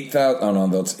 8,000. Oh no,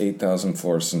 that's 8,000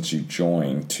 floors since you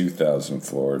joined. 2,000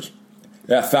 floors.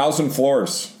 Yeah, 1,000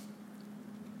 floors.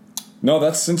 No,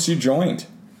 that's since you joined. that.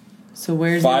 So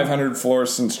where's 500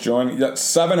 floors since joining. That's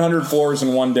 700 floors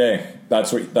in one day.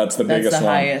 That's the That's biggest the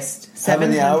one. highest. How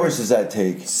many 700? hours does that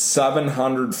take?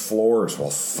 700 floors. Well,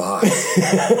 fuck.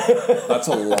 That's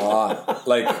a lot.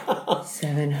 Like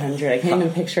 700. I can't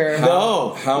even picture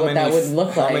No. how what many? that would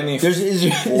look how like. many? Is there Does a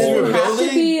it have to building?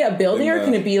 be a building, or In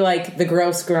can the- it be like the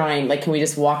gross grind? Like, can we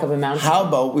just walk up a mountain? How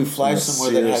about we fly In the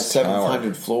somewhere that has Sears Tower.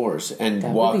 700 floors and That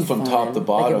would walk be from fun. top to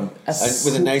bottom Like a and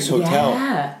with a nice hotel?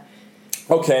 Yeah.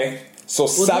 Okay, so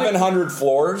do it- 700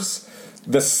 floors.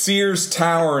 The Sears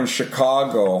Tower in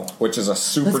Chicago, which is a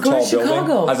super Let's go to tall building,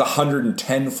 Chicago. has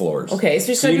 110 floors. Okay, so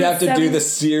you're so you'd gonna have to do do 7 the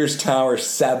Sears Tower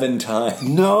 7 times.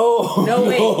 No. No,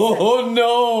 wait. Oh,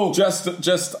 no.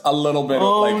 Just a little bit.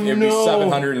 Oh, like it'd be no.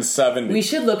 770. We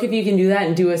should look if you can do that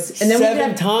and do us. And then we 7 could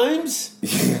have, times?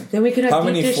 then we could have How deep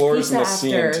many dish floors in the pizza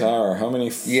CN after. Tower? How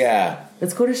many? Yeah.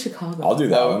 Let's go to Chicago. I'll do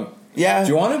that one. Yeah. Do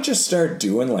you want to just start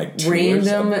doing like tours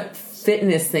Random of-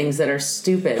 fitness things that are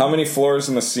stupid. How many floors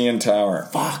in the CN Tower?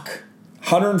 Fuck.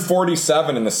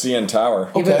 147 in the CN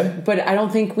Tower. Yeah, Okay. but I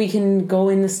don't think we can go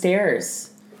in the stairs.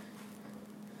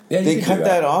 Yeah, you They could cut do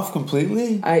that off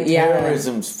completely? Yeah.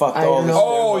 Terrorism's fucked I all don't this. know.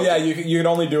 Oh yeah, you could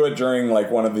only do it during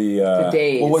like one of the. The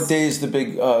days. Well, what day is the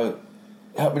big... how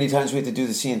many times do we have to do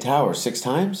the CN Tower? 6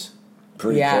 times?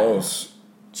 Pretty Yeah. close.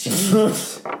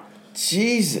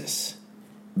 Jesus.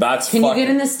 That's Can you fucking, get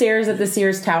in the stairs at the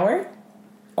Sears Tower?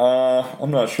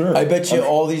 I'm not sure. I bet you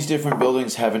all these different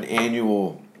buildings have an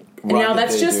annual And run now that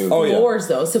that's they just do. Oh, yeah. floors,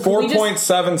 though. So could we just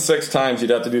 4.76 times you'd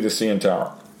have to do the CN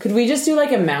Tower. could we just do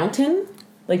like a mountain?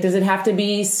 Like, does it have to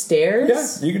be stairs?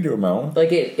 Yeah, you could do a mountain.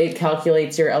 Like it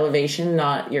calculates your elevation,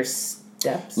 not your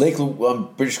steps. Lake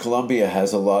British Columbia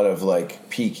has a lot of like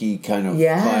peaky kind of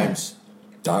Yeah. climbs.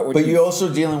 That would But be you're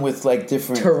also dealing with like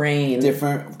different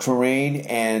terrain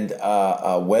and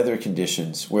weather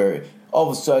conditions where all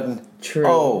of a sudden, True.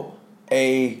 oh,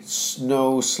 a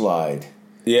snow slide.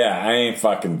 yeah, I ain't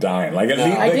fucking dying. Like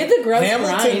I did the gross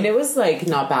Hamilton- grind. It was like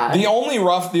not bad. The only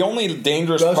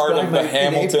dangerous Gross part of grind the might be in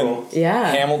Hamilton, April.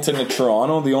 Yeah. Hamilton to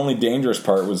Toronto. The only dangerous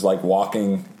part was like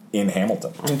walking in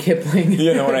Hamilton. on Kipling.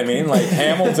 You know what I mean? Like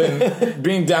Hamilton,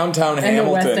 being downtown And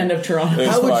Hamilton, the west end of Toronto.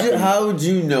 is How would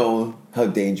you know how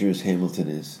dangerous Hamilton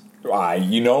is? Why?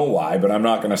 You know why, but I'm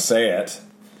not going to say it.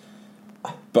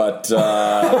 But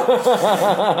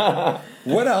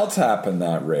what else happened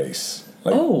that race?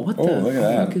 Like, Oh, what the look at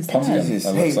that! fuck is Pumpkin. that? Jesus.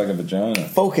 That looks Hey. like a vagina.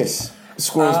 Focus.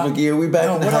 Squirrels McGee, are we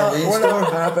back in the Halloween what store?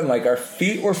 happened? Like our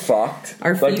feet were fucked.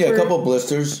 Our Like, feet Yeah, a were- couple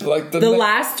blisters. like The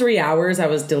last 3 hours, I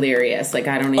was delirious. Like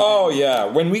I don't even. Oh yeah,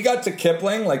 when we got to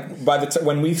Kipling, like by the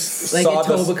when we saw at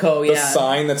Etobicoke, the yeah.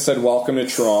 sign that said "Welcome to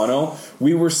Toronto,"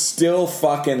 we were still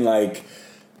fucking like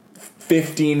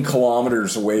 15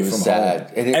 kilometers away from sad. home,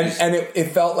 And it was-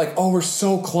 it felt like we're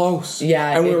so close.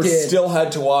 Yeah, and we it were did. still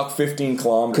had to walk 15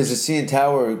 kilometers. Because the CN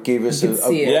Tower gave us You could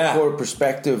see it. Yeah. more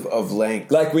perspective of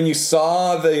length. Like when you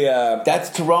saw the That's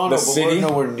Toronto, The but city? we're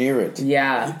nowhere near it.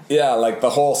 Yeah. like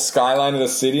the whole skyline of the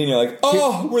city, and you're like,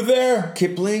 oh, we're there.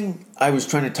 Kipling, I was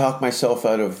trying to talk myself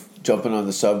out of jumping on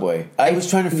the subway. I was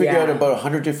trying to figure Yeah. out about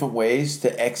 100 different ways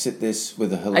to exit this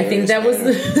with a I hilarious think that was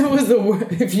manner. that was the wor-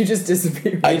 if you just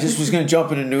disappeared. I just was going to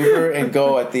jump in an Uber and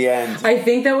go at the end. I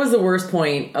think that was the worst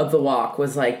point of the walk.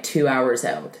 Was like 2 hours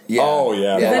out. Yeah. Oh,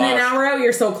 yeah. Then Wow. an hour out,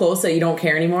 you're so close that you don't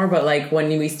care anymore. But like when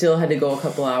we still had to go a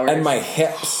couple hours. And my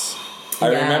hips.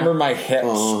 I Yeah. remember my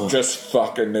hips just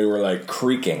fucking, they were like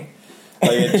creaking.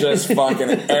 Like it just fucking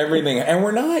everything. And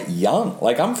we're not young.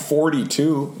 Like I'm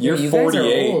 42. You're you guys are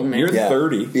 48. old, man. You're Yeah.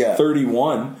 30. Yeah.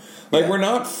 31. Like Yeah. we're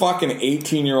not fucking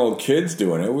 18-year-old kids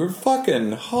doing it. We're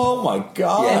fucking, oh my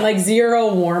God. And like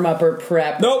zero warm up or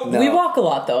prep. Nope. We No. walk a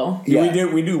lot though. Yeah.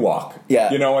 We do walk.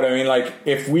 Yeah. You know what I mean? Like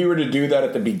if we were to do that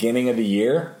at the beginning of the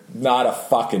year, not a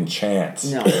fucking chance.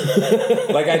 No.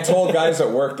 Like I told guys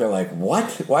at work, they're like, "What?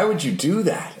 Why would you do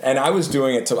that?" And I was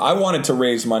doing it I wanted to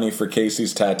raise money for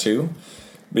Casey's tattoo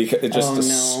because it's just Oh, a no.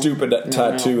 stupid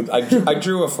tattoo. I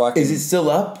drew a fucking Is it still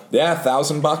up?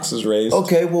 $1,000 is raised.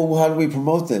 Okay, well, how do we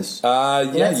promote this? Yeah,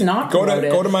 Let's you not go promote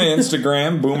it. to my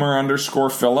Instagram,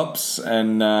 Boomer_Phillips,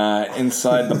 and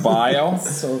inside the bio.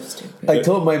 So stupid. I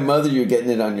told my mother you're getting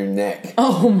it on your neck.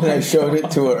 Oh And my! I showed it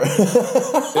to her.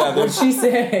 Yeah, What'd she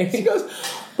say? She goes,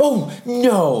 oh,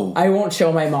 no. I won't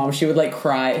show my mom. She would like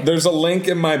cry. there's a link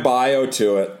in my bio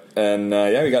to it, and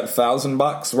we got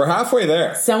 $1,000. We're halfway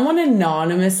there. Someone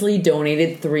anonymously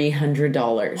donated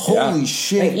 $300. Holy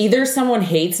shit. Like either someone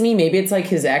hates me, maybe it's like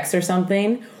his ex or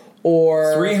something,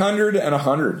 or 300 and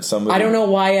 100. Somebody. I don't know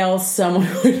why else someone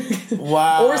would.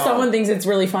 Wow. Or someone thinks it's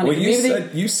really funny. Well,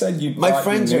 Maybe you said you. My thought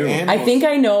friends you are knew. animals.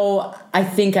 I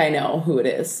think I know who it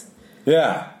is.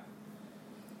 Yeah.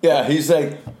 Yeah, he's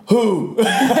like, who? Like,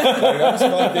 I was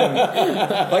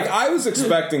fucking, like I was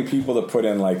expecting people to put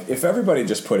in like if everybody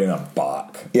just put in a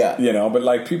buck. Yeah. You know, but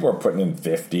like people are putting in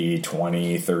 50,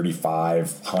 20,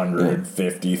 35, 100,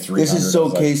 50, 300. This is so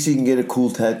It's like, Casey can get a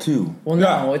cool tattoo. Well,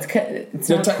 Yeah. no, it's the,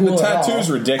 not cool the at all. tattoo's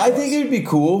ridiculous. I think it'd be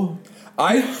cool.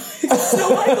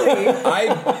 So ugly.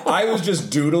 I was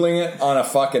just doodling it on a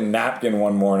fucking napkin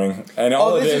one morning, and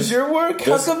all Oh, it this is your work?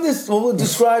 How this- come this? Well,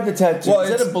 describe the tattoo. Well, Is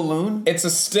that it's- a balloon? It's a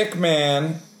stick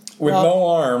man with Well, no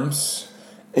arms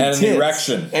and an tits.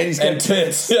 erection And he's got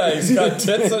tits. Yeah, he's got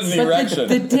tits and an erection.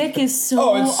 The dick is so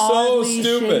Oh, it's so oddly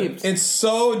stupid. shaped. It's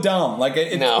so dumb. Like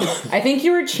No. I think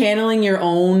you were channeling your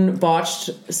own botched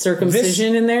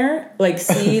circumcision in there. Like,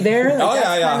 see there? Like, Oh,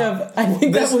 that's yeah. Kind of, I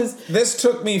think this, that was. this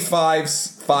took me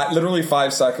literally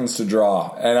 5 seconds to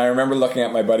draw, and I remember looking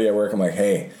at my buddy at work. I'm like,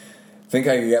 "Hey, think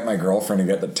I could get my girlfriend to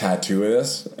get the tattoo of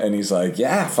this?" And he's like,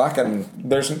 "Yeah, fucking.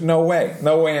 There's no way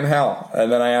in hell."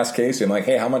 And then I asked Casey, I'm like,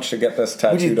 "Hey, how much to get this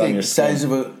What do you tattooed on think? your Size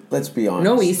skin?" of a? Let's be honest.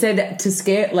 No, he said to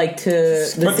scale, like to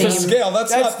the But same. to scale,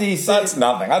 that's That's not. decent. That's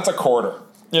nothing. That's a quarter.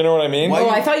 You know what I mean? Why- Oh,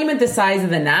 I thought you meant the size of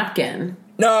the napkin.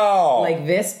 No. Like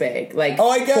this big. Like, Oh,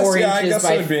 I guess. 4 Yeah, I inches guess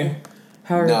by it would be.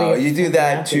 however No, big you do the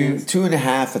that napkin is.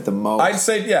 2.5 at the most. I'd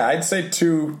say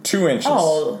 2 inches.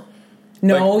 Oh.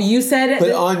 No, Like- you said it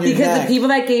But on your because neck. the people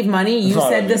that gave money, you Not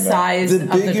said on the your neck. size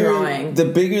of the drawing. the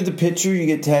bigger the picture you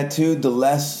get tattooed, the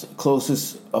less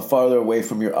closest, farther away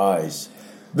from your eyes.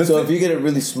 The So thi- if you get it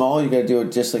really small, you got to do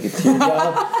it just like a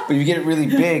teardrop. But if you get it really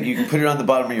big, you can put it on the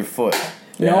bottom of your foot.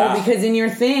 Yeah. No, because in your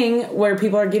thing where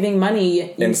people are giving money, you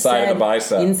Inside of said the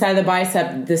bicep. inside the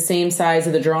bicep, the same size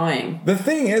of the drawing. The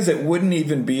thing is, it wouldn't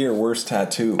even be your worst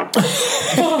tattoo.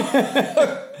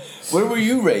 Where were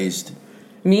you raised?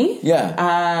 Me?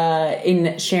 Yeah,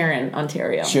 In Sharon,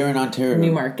 Ontario. Sharon, Ontario,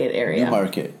 Newmarket area.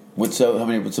 Newmarket. What's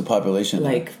the population?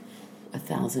 there? Like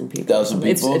 1,000 people. 1,000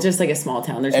 It's people? just like a small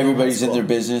town. There's no everybody's high in their school.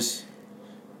 business,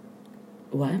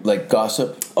 What? like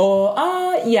gossip.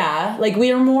 Oh, yeah. Like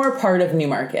we are more part of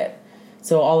Newmarket.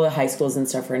 So all the high schools and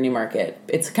stuff are in Newmarket.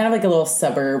 It's kind of like a little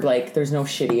suburb. Like there's no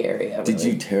shitty area. Did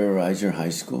really. you terrorize your high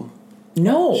school?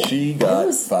 No. She I got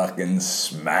was- fucking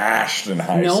smashed in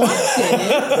high No, school.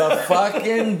 I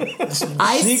didn't. The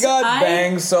fucking she I- got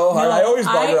banged so hard. No, I always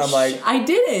bug her. I'm like, I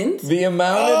didn't. the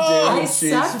amount I of dudes she's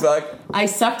sucked. fuck. I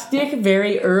sucked dick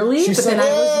very early, She but then I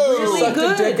was really sucked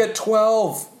good. a dick at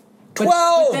 12. But-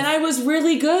 12. But then I was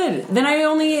really good. Then I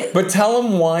only But tell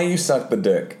him why you sucked the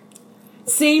dick.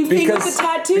 same thing with the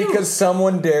tattoo. Because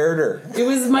someone dared her. it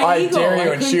was my I ego. dare you,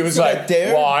 and couldn't she was say- like,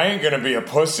 dare? "Well, I ain't gonna be a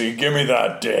pussy. Give me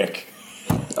that dick."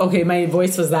 Okay, my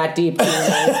voice was that deep.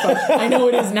 I know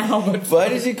it is now, but Why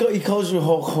does he call? He calls you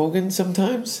Hulk Hogan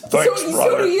sometimes. Thanks, so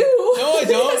brother. do you. No, I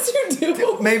don't. Yes, you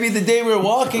do. Maybe the day we were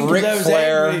walking, 'cause Ric I was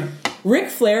Flair. angry. Ric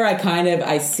Flair,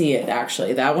 I see it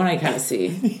actually. That one I kind of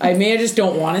see. I just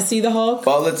don't want to see the Hulk.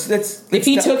 Well, let's If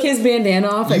he took his bandana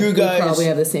off, I You would guys- probably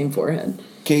have the same forehead.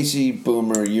 Casey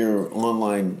Boomer, your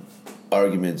online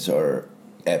arguments are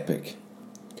epic.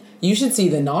 You should see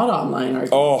the not online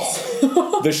argument.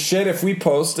 Oh, the shit! If we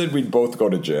posted, we'd both go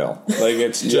to jail. Like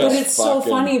it's just. But it's so fucking-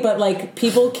 funny, but like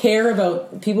people care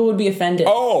about, people would be offended.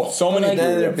 Oh, so many Like- people.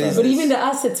 None of their get offended. But even to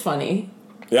us, it's funny.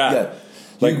 Yeah. Yeah.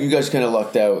 Like you guys kind of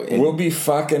lucked out. We'll be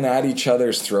fucking at each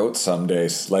other's throats some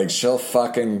days. Like she'll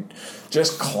fucking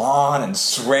just clawing and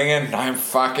swinging. I'm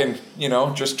fucking,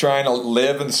 just trying to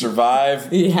live and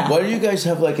survive. Yeah. Why do you guys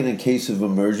have like in case of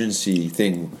emergency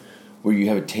thing where you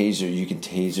have a taser? You can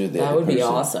taser the That other would be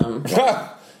person? awesome.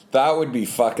 That would be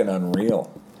fucking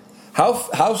unreal.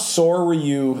 How sore were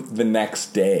you the next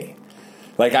day?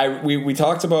 Like we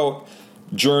talked about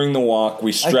during the walk,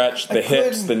 we stretched the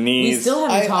hips, the knees. We still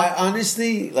haven't I talked.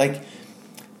 honestly like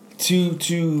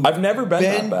to. I've never been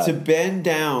that bad. To bend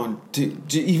down to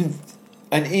even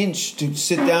an inch to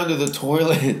sit down to the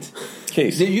toilet.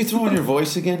 Casey. Did you throw in your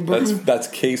voice again, Boomer? That's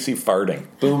Casey farting.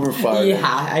 Boomer farted. Yeah,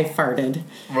 I farted.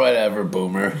 Whatever,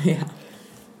 Boomer. Yeah.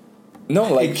 No,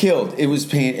 like It killed. It was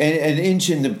pain. An inch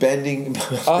in the bending.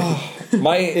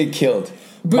 It killed.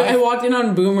 But I walked in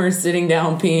on Boomer sitting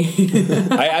down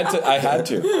peeing. I had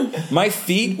to. My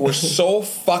feet were so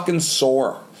fucking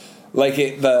sore. Like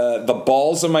the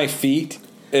balls of my feet.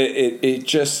 It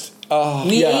just. Oh.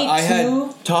 We ate I had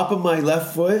two. top of my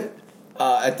left foot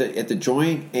at the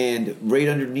joint and right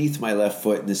underneath my left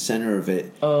foot in the center of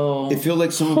it. Oh. It felt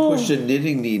like someone pushed a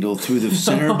knitting needle through the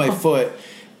center of my foot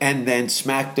and then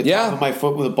smacked the top of my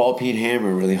foot with a ball peen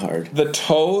hammer really hard. The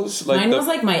toes, like Mine was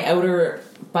like my outer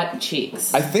butt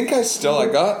cheeks. I think I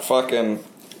got fucking.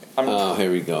 Oh,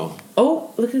 here we go.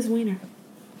 Oh, look at his wiener.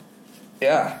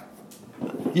 Yeah.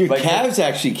 Your Like calves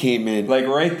actually came in. Like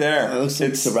right there. It looks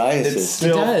like psoriasis. It's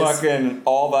still It does. fucking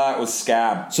all that was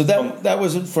scab. So that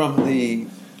wasn't from the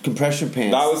compression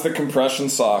pants. That was the compression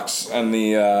socks and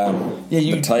the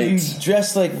you tights. You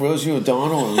dressed like Rosie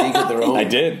O'Donnell in League of Their Own. I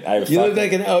did. You looked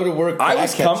like an out of work. I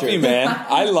was back comfy, catcher. man.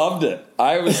 I loved it.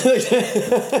 I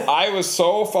was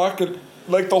so fucking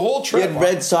like the whole You trip. had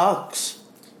red socks.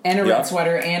 And a Yeah. red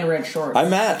sweater and red shorts. I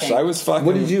matched. think. I was fucking.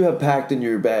 What did you have packed in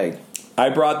your bag? I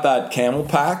brought that Camel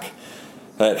pack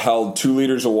that held 2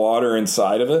 liters of water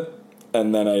inside of it,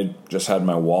 and then I just had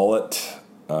my wallet.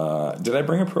 Did I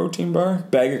bring a protein bar?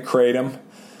 Bag of Kratom.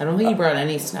 I don't think you brought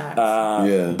any snacks.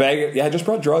 I just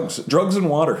brought drugs and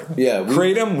water. Yeah,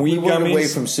 Kratom, we weed went gummies, away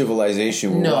from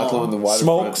civilization. We're No. walking on the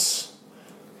waterfront. smokes,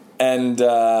 and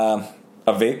a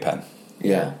vape pen.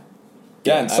 Yeah,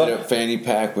 Yeah, and I had a fanny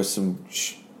pack with some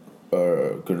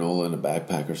granola in a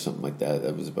backpack or something like that.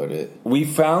 That was about it. we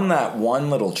found that one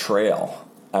little trail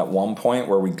at one point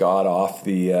where we got off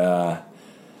the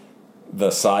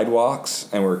sidewalks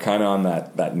and we were kind of on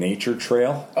that nature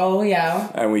trail. oh, yeah.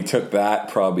 And we took that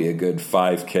probably a good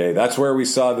 5K. That's where we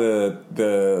saw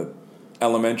the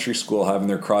elementary school having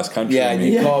their cross country Yeah, and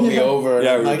meet. you called me over. And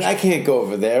Yeah, I'm we like, were- I can't go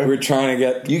over there. We were trying to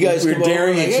get You guys We come were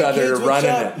daring over, like, each "Hey, other kids, to what's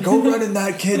run up?" in it. Go run in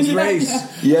that kid's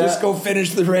race. Yeah. Just go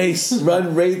finish the race.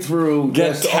 Run right through.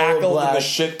 Get dressed all tackled and black. the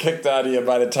shit kicked out of you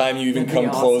by the time you even That'd be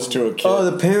come close awesome. to a kid. Oh,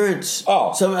 the parents.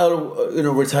 Oh. Some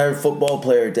retired football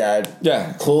player dad.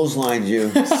 Yeah. Clotheslined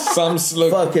you. Some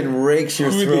look, Fucking rakes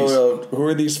your throat out. who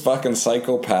are these fucking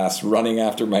psychopaths running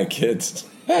after my kids?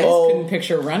 I just Oh. couldn't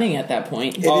picture running at that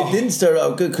point. And it didn't start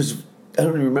out good because I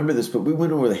don't even remember this, but we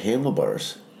went over the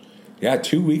handlebars. Yeah,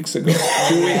 2 weeks ago.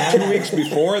 2 weeks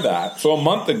before that. So a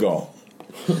month ago.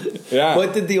 Yeah.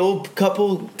 What did the old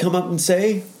couple come up and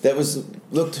say? That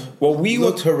looked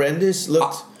horrendous.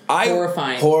 Looked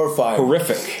Horrifying. horrifying.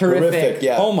 Horrific. Horrific.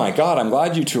 Yeah. Oh my god, I'm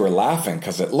glad you two are laughing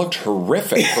because it looked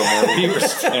horrific from where we were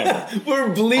standing. We're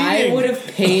bleeding. I would have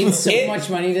paid so It- much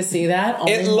money to see that. Oh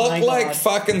It my looked like God.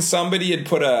 fucking somebody had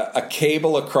put a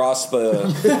cable across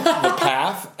the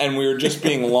path and we were just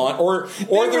being launched. Or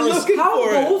were there was. looking How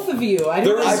for it. both of you? I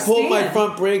There don't was- I pulled my understand.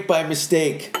 front brake by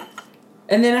mistake.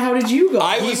 And then how did you go?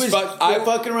 I He was. was I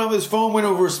fucking around with his phone, went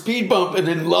over a speed bump, and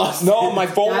then lost. No, it. my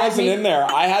phone That wasn't made- in there.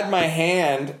 I had my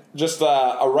hand, just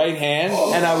a right hand,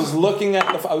 and I was looking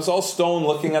at I was all stoned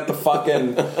looking at the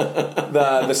fucking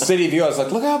the city view. I was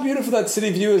like, look how beautiful that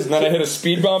city view is. And then I hit a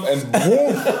speed bump, and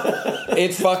boom!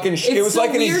 It fucking. it's It was so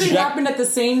like an weird it eject. happened at the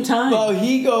same time. Well,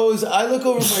 he goes, I look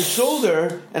over my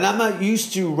shoulder, and I'm not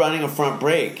used to running a front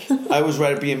brake. I was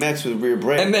riding BMX with a rear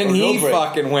brake. And then or no he brake.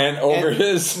 fucking went over And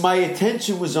his. My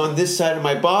attention was on this side of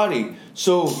my body.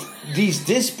 So these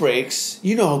disc brakes,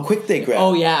 you know how quick they grab.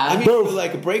 Oh, yeah. I mean, they're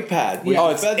like a brake pad. where Oh,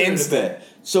 you it's feather it a instant. bit.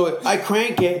 So I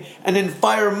crank it and then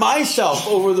fire myself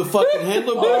over the fucking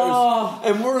handlebars. Oh.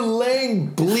 And we're laying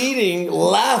bleeding,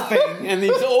 laughing. And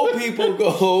these old people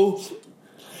go,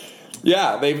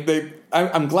 Yeah,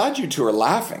 I'm glad you two are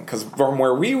laughing because from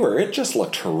where we were, it just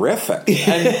looked horrific,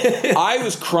 and I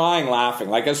was crying laughing.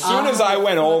 Like as soon as I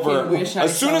went over, wish I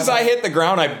as soon saw as I that. hit the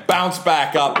ground, I bounced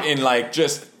back up in like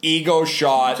just ego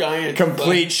shot, Giant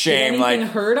complete butt. shame. Did anything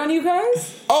Like hurt on you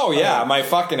guys? Oh yeah, my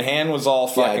fucking hand was all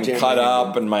fucking jammed cut my hand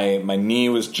up, and my knee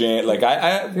was jammed. Like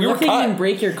we were lucky you cut. didn't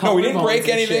break your No, we didn't collarbones break and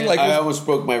anything. shit. Like I almost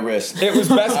broke my wrist. it was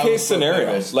best I case almost broke my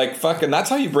scenario. wrist. Like fucking, that's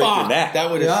how you break your neck. That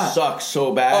would have sucked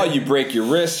so bad. Oh, you break your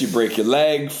wrist, you break your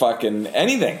leg, fucking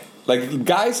anything. Like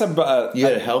guys have. You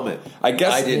had a helmet. I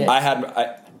guess I didn't. I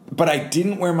had. But I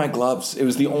didn't wear my gloves. It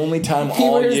was the only time He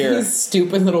all wears year. these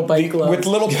stupid little bike gloves. With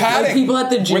little padding. Like people at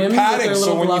the gym with with padding, their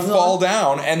so little when you gloves fall on.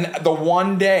 down, and the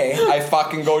one day I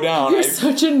fucking go down, You're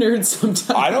such a nerd sometimes.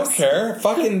 I don't care.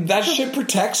 Fucking that shit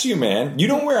protects you, man. You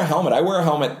don't wear a helmet. I wear a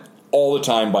helmet all the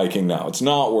time biking now. It's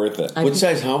not worth it. What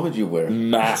size helmet do you wear?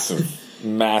 Massive.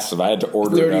 Massive. I had to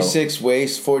order 36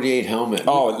 waist, 48 helmet. it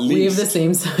out. Oh, at least. We have the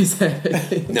same size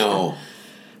head. No.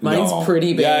 Mine's No.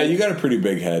 pretty big. Yeah, you got a pretty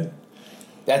big head.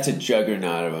 That's a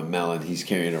juggernaut of a melon he's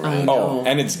carrying around. Oh,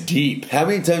 and it's deep. How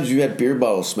many times have you had beer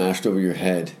bottles smashed over your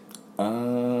head?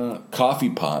 Coffee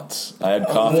pots. I had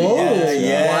coffee.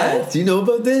 What? Do you know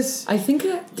about this? I think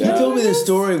He told me this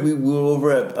story. We were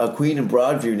over at Queen and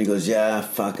Broadview, and he goes, "Yeah,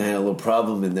 fuck, I had a little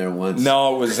problem in there once."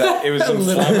 No, it was in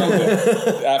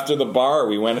Flemington. After the bar,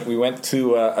 we went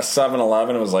to a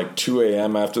 7-Eleven. It was like 2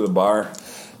 a.m. after the bar,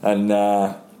 and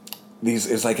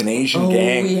it's like an Asian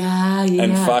gang. yeah.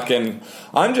 And fucking,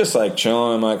 I'm just like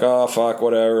chilling. I'm like, oh fuck,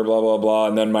 whatever, blah blah blah.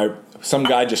 And then some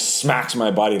guy just smacks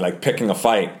my buddy, like picking a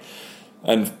fight.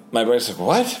 And my buddy's like,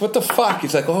 what? What the fuck?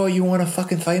 He's like, oh, you want to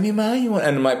fucking fight me, man?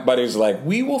 And my buddy's like,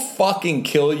 we will fucking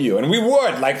kill you. And we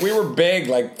would. Like, we were big,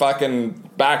 like,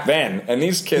 fucking back then. And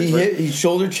these kids He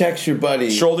shoulder checks your buddy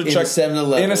in a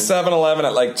 7-Eleven. in a 7-Eleven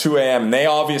at like 2 a.m. They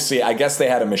obviously, I guess they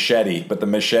had a machete, but the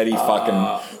machete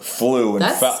fucking flew. And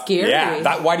That's scary.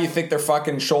 Yeah. Why do you think they're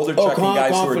fucking shoulder checking guys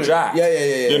who are confident. jacked?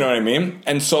 Yeah. You know what I mean?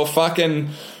 And so fucking,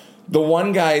 the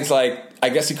one guy's like, I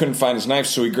guess he couldn't find his knife,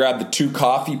 so he grabbed the 2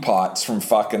 coffee pots from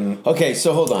fucking... Okay,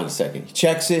 so hold on a second. He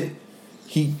checks it.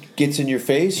 He gets in your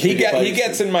face. He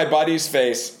gets in my buddy's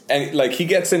face, and like he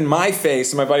gets in my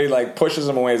face, and my buddy like pushes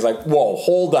him away. He's like, "Whoa,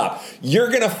 hold up!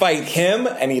 You're gonna fight him?"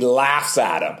 And he laughs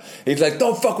at him. He's like,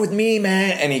 "Don't fuck with me,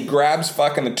 man!" And he grabs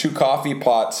fucking the 2 coffee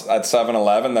pots at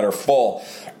 7-Eleven that are full,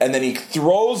 and then he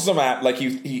throws them at like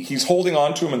he's holding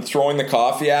on to him and throwing the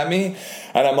coffee at me.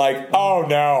 And I'm like, oh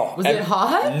no. Was it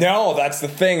hot? No, that's the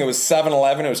thing. It was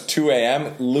 7-Eleven. It was 2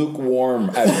 a.m. Lukewarm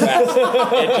at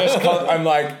best. I'm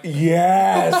like,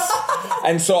 yes.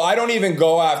 And so I don't even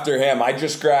go after him. I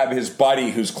just grab his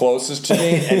buddy who's closest to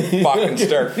me and fucking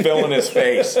start filling his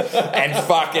face. And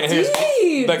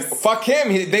fucking like, fuck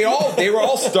him. They were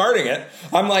all starting it.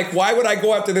 I'm like, why would I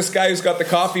go after this guy who's got the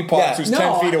coffee pots who's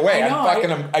 10 feet away?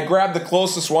 I grab the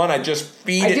closest one. I just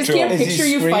feed it to him. I just can't picture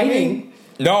you fighting.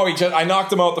 No, I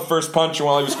knocked him out the first punch, and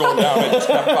while he was going down, I just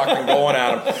kept fucking going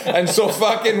at him. And so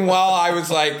fucking while I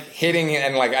was like hitting,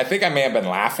 and like I think I may have been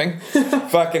laughing,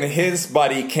 fucking his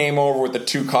buddy came over with the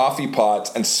 2 coffee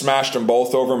pots and smashed them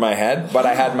both over my head. But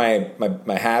I had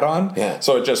my hat on,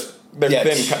 so it just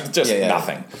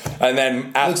nothing. And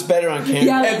then looks better on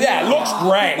camera. It looks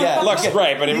great. It looks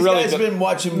great, but it These really guys have been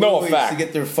watching no movies effect to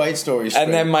get their fight stories straight.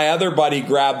 And then my other buddy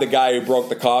grabbed the guy who broke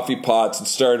the coffee pots and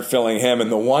started filling him.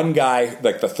 And the one guy,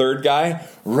 like the third guy,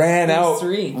 ran out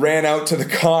to the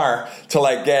car to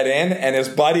like get in, and his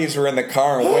buddies were in the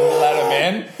car and wouldn't let him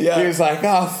in. He was like,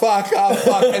 oh fuck, and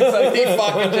so he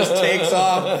fucking just takes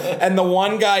off. And the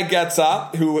one guy gets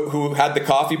up who had the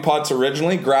coffee pots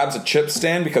originally, grabs a chip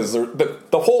stand because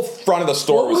the whole front of the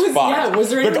store was fucked. Yeah, was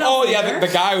there anyone else there? The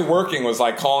guy working was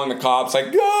like calling the cops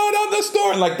like, go down the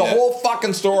store, and like the whole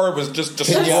fucking store was just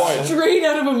destroyed. Straight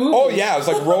out of a movie. Oh yeah, it was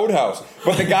like Roadhouse.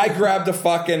 But the guy grabbed a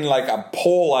fucking like a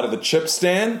pole out of the chip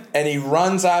stand, and he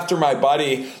runs after my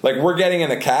buddy. Like we're getting in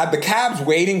the cab. The cab's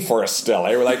waiting for us still.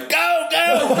 They were like, go,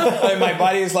 go. And my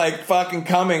buddy's like fucking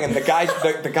coming, and the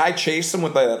guy chased him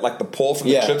with the pole from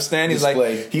the chip stand. He's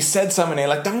like, he said something,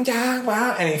 and he's like,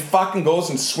 and he fucking goes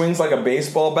and swings like a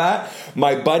baseball bat.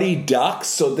 My buddy ducks,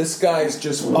 so this guy's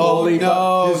just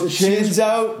his chin's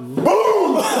out.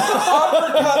 Boom!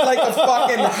 Uppercut like a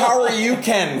fucking How Are You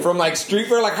Ken from like Street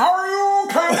Fighter, like How Are You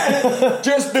Ken?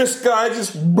 Just this guy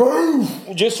just boom,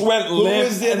 just went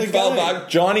limp and fell back.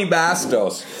 Johnny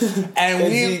Bastos, and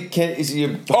is he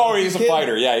he's a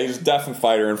fighter. Yeah, he's a definite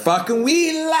fighter. And fucking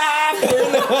we laughed. We're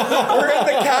in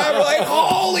the cab. We're like,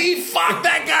 holy fuck,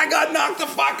 that guy got knocked the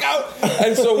fuck out.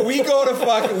 And so we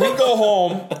go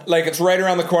home. Like it's right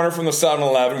around the corner from the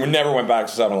 7-Eleven. We never went back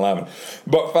to 7-Eleven,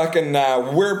 but fucking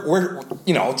we're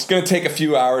it's gonna take a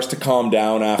few hours to calm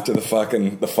down after the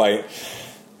fight.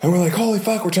 And we're like, holy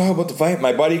fuck, we're talking about the fight.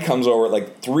 My buddy comes over at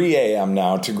like 3 a.m.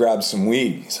 now to grab some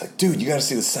weed. He's like, dude, you got to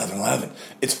see the 7-Eleven.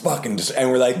 It's fucking and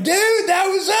we're like, dude, that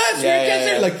was us. Yeah, We're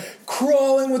just yeah. like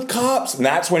crawling with cops. And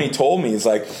that's when he told me, he's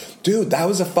like, dude, that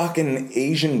was a fucking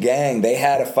Asian gang. They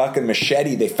had a fucking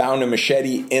machete. They found a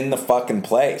machete in the fucking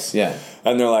place. Yeah.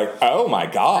 And they're like, oh my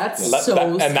God. That's so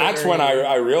And that's when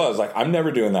I realized, like, I'm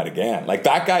never doing that again. Like,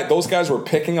 those guys were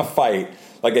picking a fight.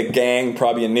 Like a gang,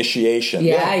 probably initiation.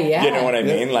 Yeah. You know what I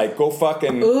mean? Like, go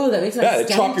fucking... Ooh, that makes my they stomach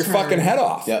chop your turn. fucking head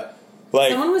off. Yeah. Like,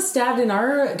 Someone was stabbed in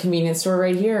our convenience store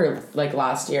right here, like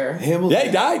last year. Hamilton. yeah,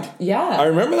 he died. Yeah. I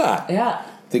remember that. Yeah.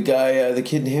 The guy, the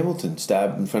kid in Hamilton,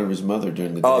 stabbed in front of his mother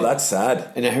during the day. Oh, that's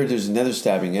sad. And I heard there's another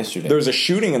stabbing yesterday. There was a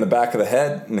shooting in the back of the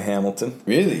head in Hamilton.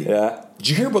 Really? Yeah. Did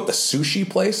you hear about the sushi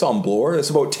place on Bloor? It's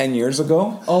about 10 years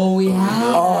ago. Oh, we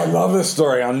have. Oh, I love this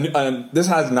story. This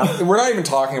has nothing... We're not even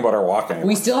talking about our walk anymore.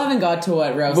 We still haven't got to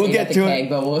what Rouse We'll ate get at the to it. keg,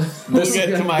 but we'll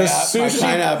get to my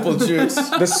pineapple juice. The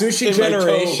sushi In my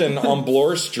generation on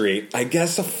Bloor Street, I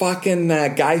guess a fucking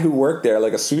guy who worked there,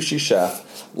 like a sushi chef,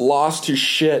 lost his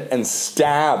shit and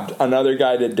stabbed another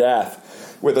guy to death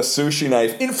with a sushi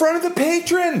knife in front of the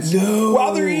patrons. No.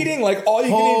 While they're eating, like, all you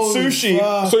can Holy eat sushi.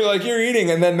 fuck. So you're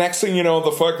eating, and then next thing you know,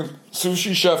 the fucking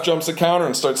sushi chef jumps the counter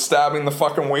and starts stabbing the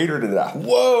fucking waiter to death.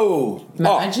 Whoa.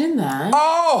 imagine that.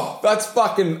 Oh, that's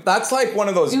like one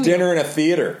of those Dude. dinner in a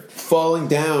theater. Falling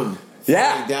down.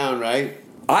 Yeah. Falling down, right?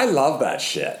 I love that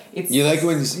shit. It's You like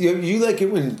when you like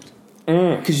it when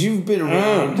because you've been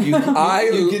around. You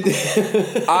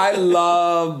I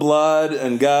love blood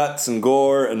and guts and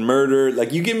gore and murder.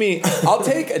 Like, you give me, I'll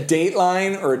take a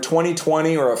Dateline or a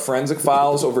 2020 or a Forensic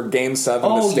Files over Game 7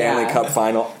 of the Oh, Stanley yeah. Cup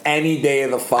Final any day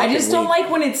of the fucking I just don't week. like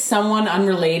when it's someone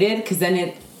unrelated because then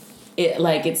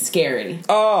it's scary.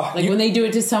 Oh, Like when they do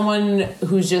it to someone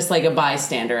who's just like a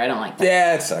bystander, I don't like that.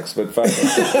 yeah, it sucks, but fuck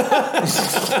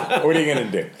it. What are you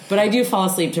gonna do? But I do fall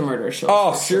asleep to murder shows.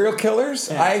 Oh, serial killers?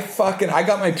 Yeah. I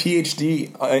got my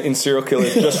PhD in serial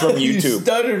killers just from You YouTube.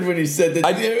 stuttered when he said that.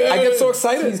 I get so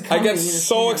excited. He's I coming, get you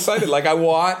so understand. excited. Like, I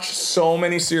watch so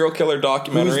many serial killer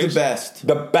documentaries. Who's the best?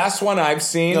 The best one I've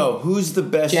seen. No, who's the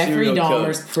best Jeffrey serial killer?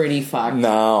 Dahmer's pretty fucked.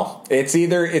 No,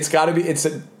 it's got to be.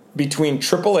 Between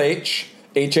Triple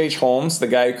H.H. Holmes, the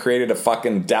guy who created a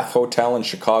fucking death hotel in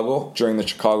Chicago during the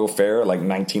Chicago Fair, like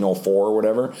 1904 or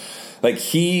whatever. Like,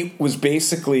 he was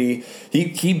basically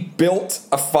he built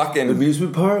a fucking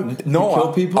Amusement park? no, To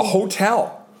kill people? a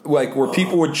hotel, like, where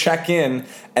people would check in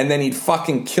and then he'd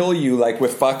fucking kill you, like,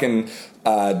 with fucking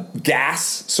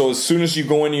gas. So as soon as you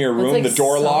go into your room, like the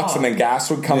door locks Saw. and then gas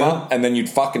would come Yeah. up and then you'd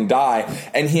fucking die.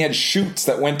 And he had chutes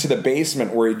that went to the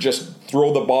basement where he'd just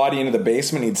throw the body into the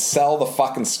basement. He'd sell the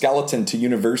fucking skeleton to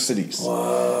universities.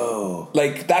 Whoa.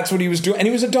 Like, that's what he was doing. And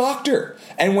he was a doctor.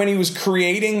 And when he was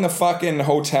creating the fucking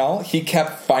hotel, he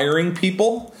kept firing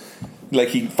people. Like,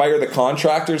 he'd fire the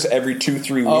contractors every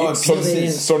 2-3 Oh, weeks.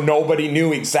 pieces. So nobody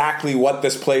knew exactly what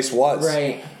this place was.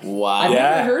 Right. Wow. I've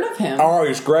never heard of him. Oh, he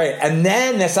was great. And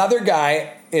then this other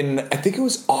guy in, I think it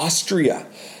was Austria.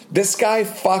 This guy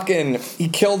he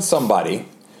killed somebody,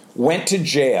 went to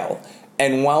jail,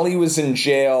 and while he was in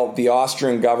jail, the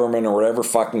Austrian government or whatever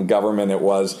fucking government it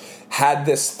was had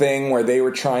this thing where they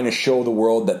were trying to show the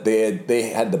world that they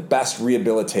had the best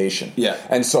rehabilitation. Yeah.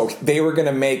 And so they were going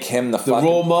to make him the fucking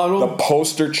role model? the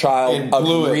poster child And of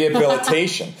blew it.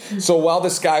 rehabilitation. So while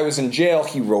this guy was in jail,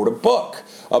 he wrote a book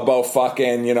about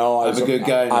fucking, I'm a good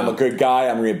guy I'm now. a good guy.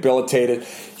 I'm rehabilitated.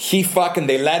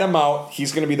 They let him out.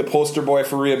 He's going to be the poster boy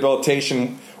for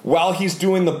rehabilitation while he's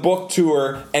doing the book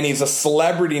tour, and he's a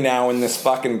celebrity now in this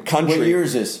fucking country. What year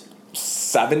is this?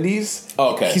 70s.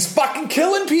 Okay. He's fucking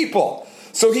killing people.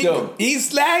 So So-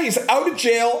 he's out of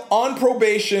jail on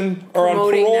probation or on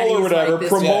Promoting that parole or he's whatever, like this-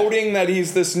 promoting that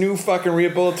he's this new fucking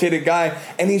rehabilitated guy,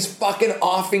 and he's fucking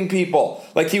offing people.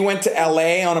 Like, he went to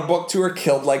LA on a book tour,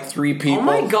 killed like 3 people. Oh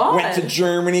my God. Went to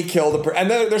Germany, killed a person. And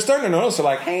they're starting to notice, they're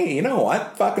like, hey, you know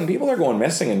what? Fucking people are going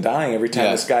missing and dying every time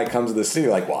Yeah. this guy comes to the city.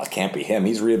 Like, well, it can't be him.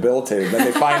 He's rehabilitated. Then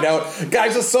they find out,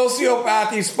 guy's a sociopath.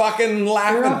 He's fucking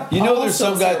laughing. You know, All there's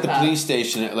some guy at the sociopath. police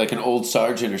station, like an old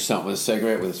sergeant or something, with a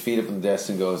cigarette with his feet up on the desk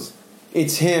and goes,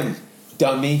 "It's him,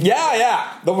 dummy."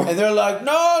 Yeah. And they're like,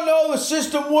 no, the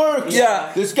system works.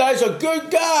 Yeah. This guy's a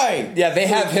good guy. Yeah, they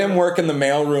have him work in the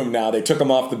mailroom now. They took him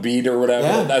off the beat or whatever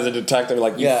Yeah. as a detective.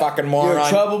 Like, you fucking You're a moron.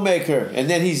 troublemaker. And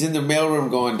then he's in the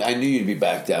mailroom going, I knew you'd be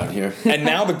back down here. And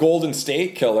now the Golden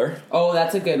State Killer. Oh,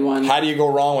 that's a good one. How do you go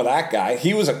wrong with that guy?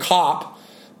 He was a cop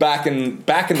back in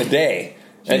the day.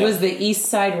 He was the East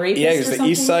Side rapist. Yeah, he was or the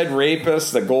something? East Side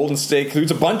rapist, the Golden State. He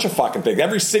was a bunch of fucking things.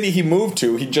 Every city he moved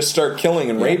to, he'd just start killing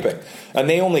and raping. And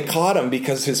they only caught him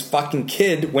because his fucking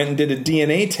kid went and did a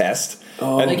DNA test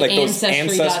and Like those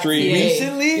ancestry.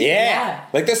 Recently? Yeah.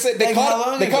 Like they said, they Like, how caught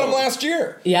long him ago? last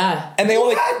year. Yeah. And they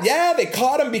they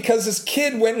caught him because this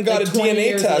kid went and got Like a 20 DNA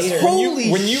years test. later.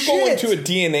 When you go shit. into a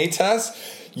DNA test,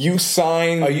 you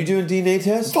sign. Are you doing DNA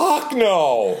tests? Fuck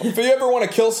no. If you ever want to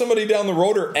kill somebody down the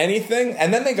road or anything,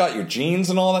 and then they got your genes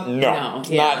and all that, No,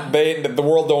 yeah. not the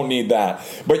world don't need that.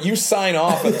 But you sign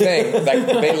off a thing that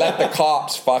they let the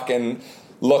cops fucking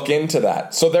look into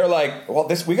that. So they're like, well,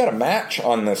 we got a match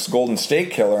on this Golden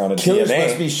State Killer on a Killers DNA.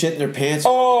 must be shitting their pants.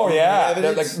 Oh yeah,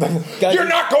 they're Evidence? like, Guys- you're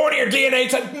not going to your DNA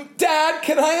test, Dad.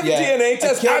 Can I have Yeah. a DNA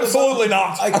test? Absolutely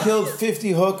not. I killed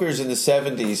 50 hookers in the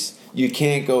 70s. You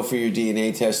can't go for your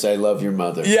DNA test. I love your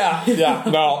mother. Yeah,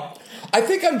 no. I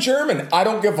think I'm German. I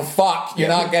don't give a fuck. You're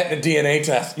not getting a DNA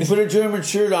test. You put a German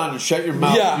shirt on and shut your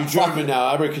mouth. Yeah, You're fuck. German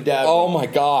now. Abracadabra. Oh my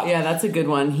god. Yeah, that's a good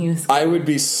one. He was. I would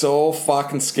be so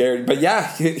fucking scared. But yeah,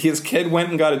 his kid went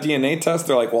and got a DNA test.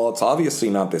 They're like, well, it's obviously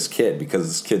not this kid because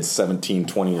this kid's 17,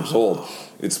 20 years old.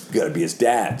 It's got to be his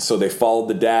dad. So they followed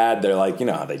the dad. They're like, you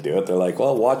know how they do it. They're like,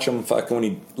 well, watch him fucking when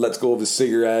he lets go of his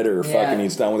cigarette or fucking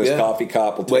he's done with his coffee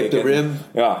cup. We'll Wipe take the it. rim.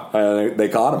 Yeah, they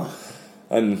caught him.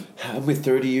 And How many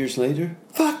 30 years later?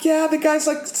 fuck yeah, the guy's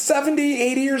like 70,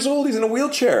 80 years old. He's in a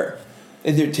wheelchair.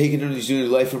 And they're taking him. He's doing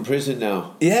life in prison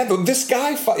now. Yeah, but this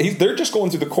guy, they're just going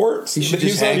through the courts. He should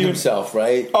He's just not hang even- himself,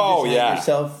 right? Oh, Just hang yeah.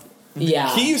 Himself.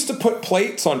 Yeah. He used to put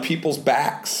plates on people's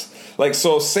backs. Like,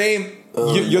 so say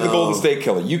you're the no. Golden State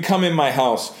Killer. You come in my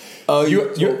house. Oh, you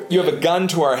have a gun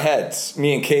to our heads,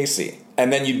 me and Casey.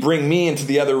 And then you'd bring me into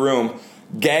the other room,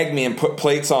 gag me and put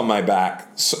plates on my back.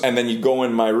 And then you'd go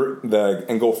in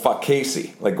and go fuck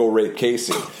Casey. Like, go rape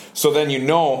Casey. So then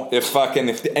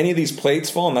if any of these plates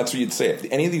fall, and that's what you'd say, if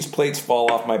any of these plates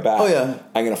fall off my back, Oh, yeah.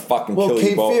 I'm going to fucking Well, kill you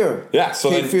Cape both. Fear. Yeah, so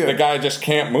Cape then Fear. the guy just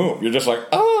can't move. You're just like,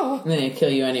 oh. And then he'd kill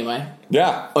you anyway.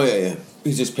 Yeah. Oh, yeah.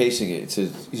 He's just pacing it.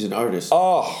 He's an artist.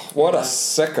 Oh, what a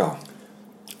sicko.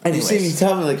 You see, you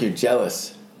tell me like you're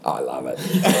jealous. Oh, I love it.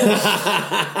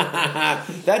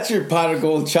 That's your pot of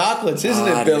gold chocolates, isn't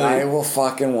it, Billy? I will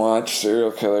fucking watch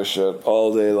serial killer shit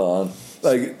all day long.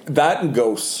 Like that and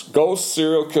ghosts. Ghosts,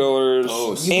 serial killers.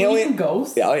 Ghosts. You believe in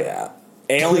ghosts? Yeah, oh yeah.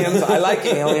 Aliens. I like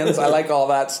aliens. I like all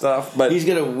that stuff. But He's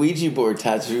got a Ouija board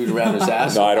tattooed around his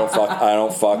ass. no, I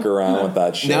don't fuck around with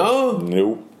that shit. No?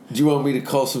 Nope. Do you want me to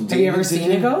call some demons? Have you ever in seen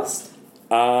here? a ghost?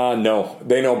 No.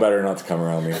 They know better not to come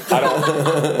around me.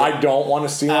 I don't want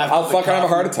to see one. I'll fucking have a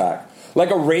heart attack. Like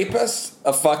a rapist,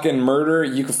 a fucking murderer,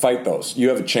 you can fight those. You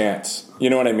have a chance. You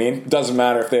know what I mean? It doesn't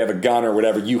matter if they have a gun or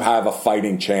whatever, you have a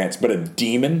fighting chance. But a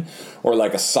demon or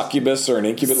like a succubus or an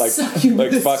incubus, like fucking.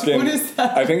 What is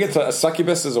that? I think it's a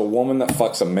succubus is a woman that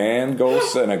fucks a man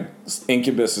ghost, and a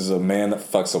incubus is a man that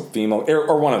fucks a female,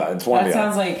 or one of that. It's one That of the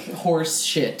sounds like horse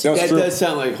shit. No, it's That true. does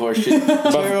sound like horseshit.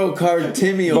 Tarot card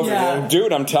Timmy over Yeah. there.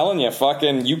 Dude, I'm telling you,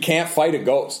 fucking, you can't fight a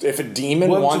ghost. If a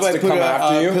demon What wants if I to put come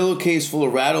after a you, pillowcase full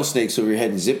of rattlesnakes over your head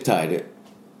and zip tied it?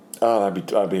 oh,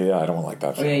 that'd be. Yeah, I don't like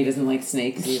that. Oh yeah, he doesn't like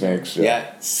snakes either. Snakes,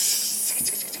 yeah.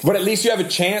 But at least you have a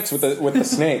chance with the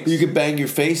snakes. You could bang your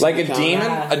face. Like in a the demon,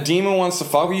 counter. a demon wants to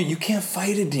fuck with you. You can't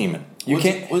fight a demon. You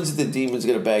can't. When's the demon's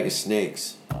got a bag of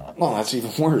snakes? Well, that's even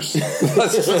worse.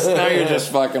 That's just, now you're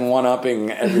just fucking one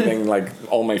upping everything, like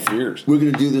all my fears. We're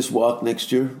gonna do this walk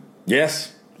next year.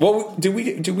 Yes. Well, did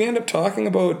we end up talking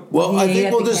about? Well, I Yeah, think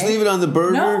at we'll the just cake? leave it on the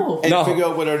burner No. and No. figure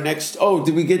out what our next. Oh,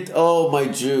 did we get? Oh, my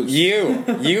juice.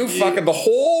 You fucking the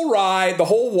whole ride, the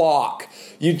whole walk.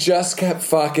 You just kept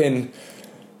fucking.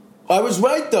 I was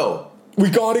right though. We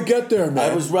got to get there,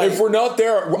 man. I was right. If we're not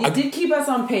there, You did keep us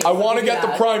on pace. I want to Look get at the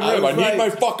that. prime I rib. was I need right. my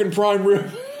fucking prime rib.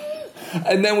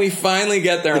 And then we finally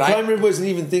get there. The And prime rib wasn't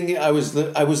even thinking. I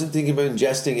wasn't thinking about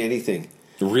ingesting anything.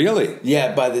 Really?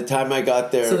 Yeah, by the time I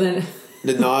got there, So then,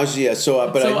 the nausea. But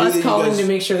I so knew us that you calling guys. to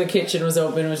make sure the kitchen was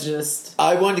open was just.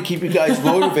 I wanted to keep you guys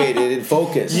motivated and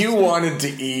focused. You wanted to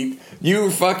eat. You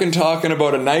were fucking talking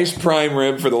about a nice prime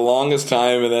rib for the longest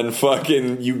time, and then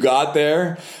fucking you got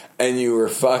there, and you were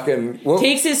fucking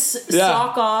Takes his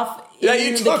sock off. Yeah,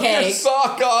 in you the took your keg.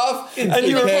 sock off, and In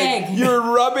you the were keg. you were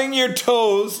rubbing your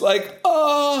toes like,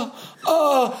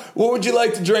 what would you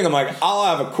like to drink? I'm like,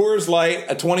 I'll have a Coors Light,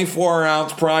 a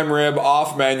 24-ounce prime rib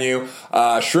off menu,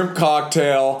 shrimp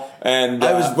cocktail, and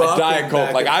I was a rocking Diet Coke.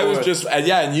 back Like and I was forth. just,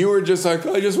 and you were just like,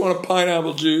 I just want a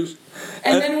pineapple juice.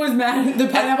 And then was mad. The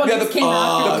pineapple Yeah, juice came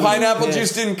after. the pineapple yes.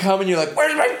 juice didn't come, and you're like,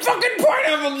 where's my fucking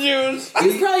pineapple juice? He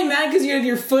was probably mad because you had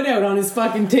your foot out on his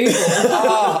fucking table.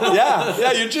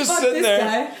 Yeah, you're just Fuck sitting this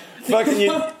there. guy. Fucking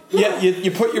Yeah,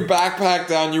 you put your backpack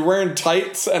down. You're wearing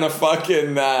tights and a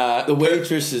fucking The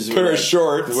waitresses pair were of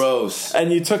shorts. gross.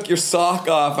 And you took your sock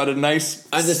off at a nice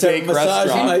I just steak started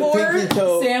massaging restaurant. my Poor pinky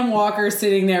toe. Sam Walker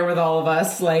sitting there with all of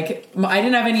us. Like, I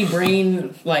didn't have any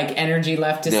brain energy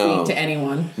left to No. speak to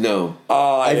anyone. No.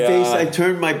 Oh, yeah. I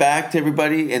turned my back to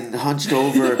everybody and hunched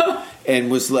over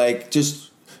and was like just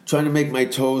trying to make my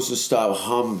toes to stop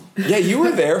hum. Yeah, you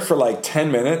were there for like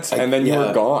 10 minutes and then you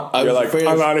were gone. I You're was like, afraid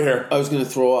I'm out of here. I was going to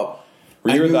throw up.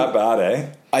 Were I you knew- that bad, eh?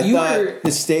 I You thought were-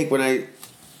 the steak, when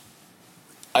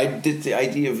I did the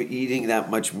idea of eating that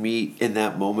much meat in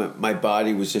that moment, my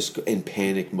body was just in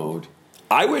panic mode.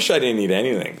 I wish I didn't eat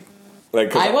anything.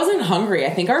 Like, 'cause I wasn't hungry. I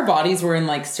think our bodies were in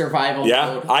survival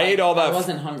yeah, mode. I ate all that. I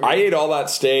wasn't hungry. I ate all that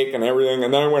steak and everything,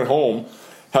 and then I went home,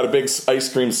 had a big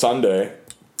ice cream sundae.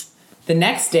 The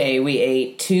next day, we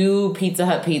ate 2 Pizza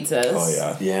Hut pizzas. Oh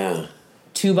yeah, Yeah.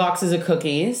 2 boxes of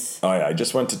cookies. oh yeah. I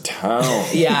just went to town.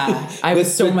 Yeah, I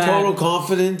was so With mad. total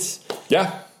confidence.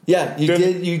 Yeah, Yeah, you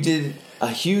Did- did a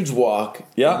huge walk.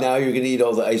 Yeah. And now you're going to eat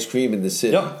all the ice cream in the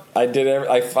city. yep. I did.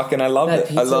 I loved That it.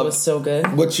 pizza I loved. was so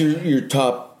good. What's your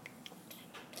top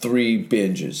 3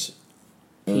 binges?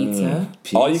 Pizza.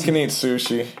 All you can eat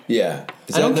sushi. Yeah.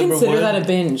 Is I don't that number consider one? that a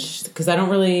binge because I don't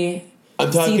really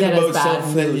I'm see talking that about as bad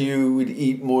something that food. you would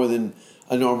eat more than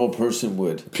a normal person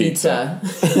would. Pizza,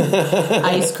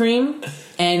 ice cream,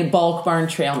 and Bulk Barn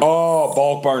trail mix. Oh,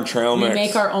 Bulk Barn trail We mix.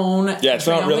 make our own. Yeah, it's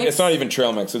not trail really. mix. It's not even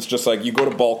trail mix. It's just like you go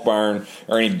to Bulk Barn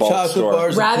or any bulk Chocolate store.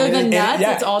 bars. Rather than And- nuts,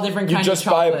 Yeah, it's all different kinds You of just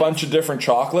buy a chocolates. bunch of different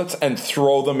chocolates and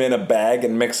throw them in a bag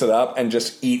and mix it up and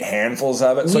just eat handfuls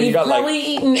of it. So you We've got like probably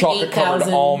eaten chocolate covered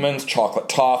 8,000. almonds, chocolate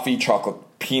toffee, chocolate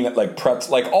peanut like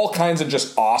pretzel, like all kinds of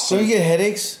just So awesome. you get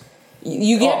headaches?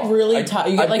 You get really I tired.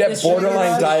 You get like get this sugar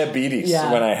borderline rush. diabetes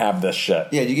Yeah. when I have this shit.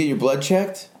 Yeah, you get your blood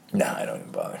checked? Nah, I don't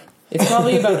even bother. It's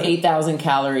probably about 8,000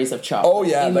 calories of chocolate. Oh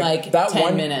yeah, in like that 10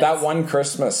 one minutes. that one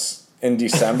Christmas in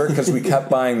December because we kept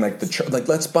buying like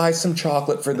let's buy some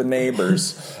chocolate for the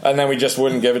neighbors, and then we just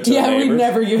wouldn't give it to Yeah, the we'd neighbors.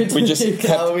 never give it to we the just neighbors.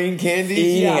 kept Halloween candy?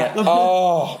 eating Yeah. it.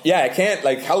 Oh yeah, I can't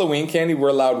like Halloween candy. We're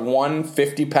allowed 1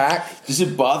 50-pack. Does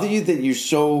it bother you that you're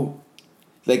so,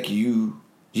 like, you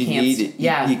Can't- need it?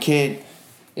 yeah. You can't.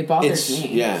 It bothers me.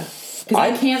 Yeah. Because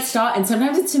I can't stop. And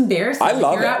sometimes it's embarrassing. I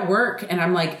love You're it. at work and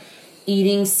I'm like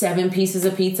eating 7 pieces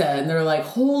of pizza and they're like,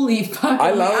 holy fuck. I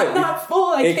I'm love like, it. I'm not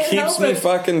full. I It can't keeps help me it.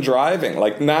 fucking driving.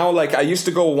 Like now, like I used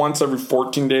to go once every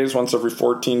 14 days,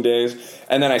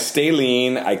 and then I stay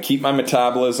lean. I keep my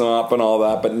metabolism up and all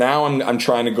that. But now I'm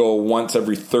trying to go once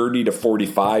every 30 to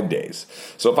 45 days.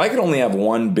 So if I could only have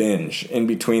one binge in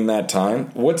between that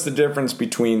time, what's the difference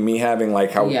between me having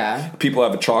like how Yeah. people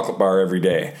have a chocolate bar every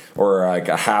day, or like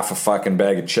a half a fucking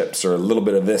bag of chips, or a little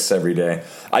bit of this every day?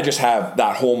 I just have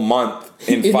that whole month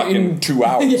in fucking 2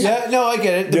 hours. Yeah, no, I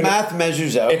get it. The You know, math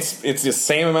measures out. It's the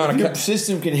same amount of. Your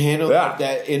system can handle Yeah.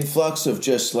 that influx of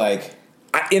just like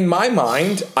In my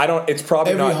mind, I don't. It's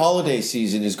probably every not. holiday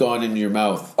season is gone into your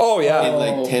mouth. Oh yeah. In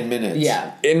like 10 minutes.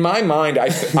 Yeah. In my mind,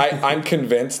 I'm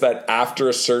convinced that after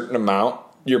a certain amount,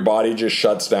 your body just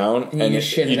shuts down and you just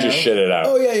shit you it just out. shit it out.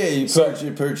 Oh yeah, yeah. You, So-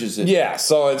 you purchase it. Yeah,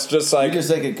 so it's just like You're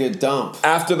just like a good dump.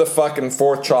 after the fucking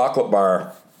 4th chocolate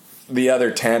bar, the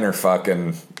other 10 are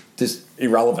fucking Just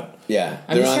irrelevant. yeah.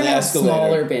 I'm They're just on trying the to have escalator.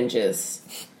 smaller binges.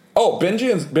 Oh,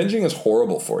 binging is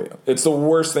horrible for you. It's the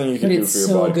worst thing you can But do it's for your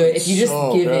so body. good. If you just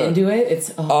So give good. into it,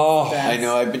 it's Oh, the best. I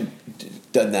know. I've been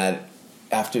done that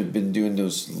after been doing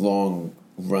those long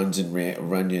runs and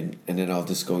running, and then I'll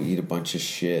just go eat a bunch of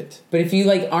shit. But if you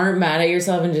like aren't mad at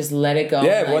yourself and just let it go,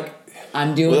 Yeah, like, what-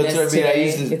 I'm doing Well, that's this what I mean. I today.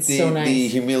 use It's the so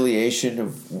nice. humiliation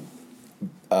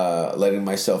of letting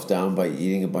myself down by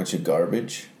eating a bunch of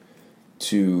garbage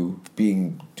to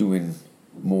doing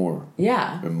more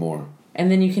Yeah. and more. And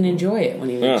then you can enjoy it when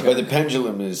you Yeah. enjoy But the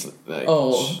pendulum is like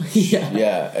Oh, yeah.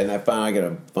 yeah, and I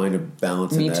gotta find a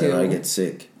balance Me in that, too. or I get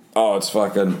sick. Oh, it's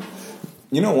fucking.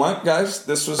 You know what, guys?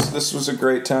 This was a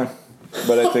great time,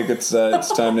 but I think it's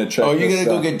time to check. Oh, you're this gonna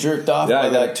go out. get jerked off Yeah, by I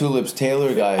gotta- that Tulips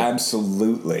Taylor guy.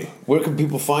 Absolutely. Where can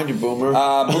people find you, Boomer?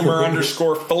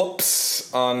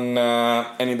 Boomer_Phillips on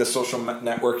any of the social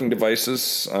networking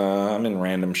devices. I'm in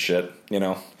random shit, you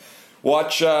know.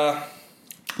 Watch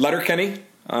Letterkenny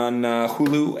on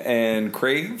Hulu and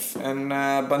Crave and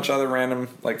a bunch of other random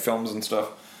like films and stuff.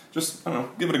 Just, I don't know,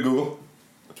 give it a Google.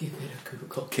 Give it a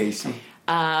Google. Casey.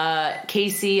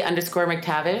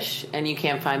 Casey_McTavish, and you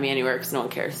can't find me anywhere because no one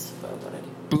cares about what I do.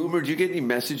 Boomer, do you get any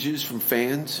messages from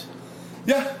fans?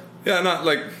 Yeah, not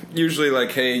like, usually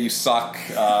like, hey, you suck,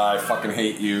 I fucking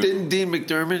hate you. Didn't Dean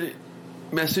McDermott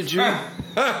message you?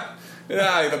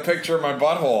 Yeah, the picture of my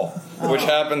butthole, which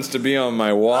happens to be on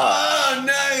my watch. Oh,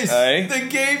 nice! Hey? The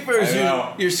Gapers, I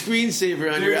know. your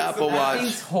screensaver on your Apple That Watch.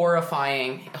 thing's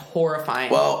horrifying.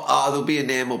 Horrifying. Well, there'll be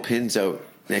enamel pins out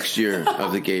next year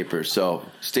of the Gaper, so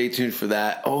stay tuned for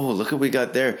that. Oh, look what we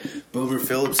got there. Boomer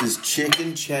Phillips'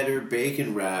 chicken cheddar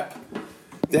bacon wrap.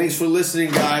 Thanks for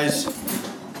listening, guys.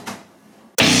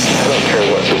 I don't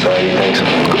care what society thinks.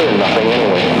 They're nothing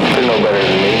anyway.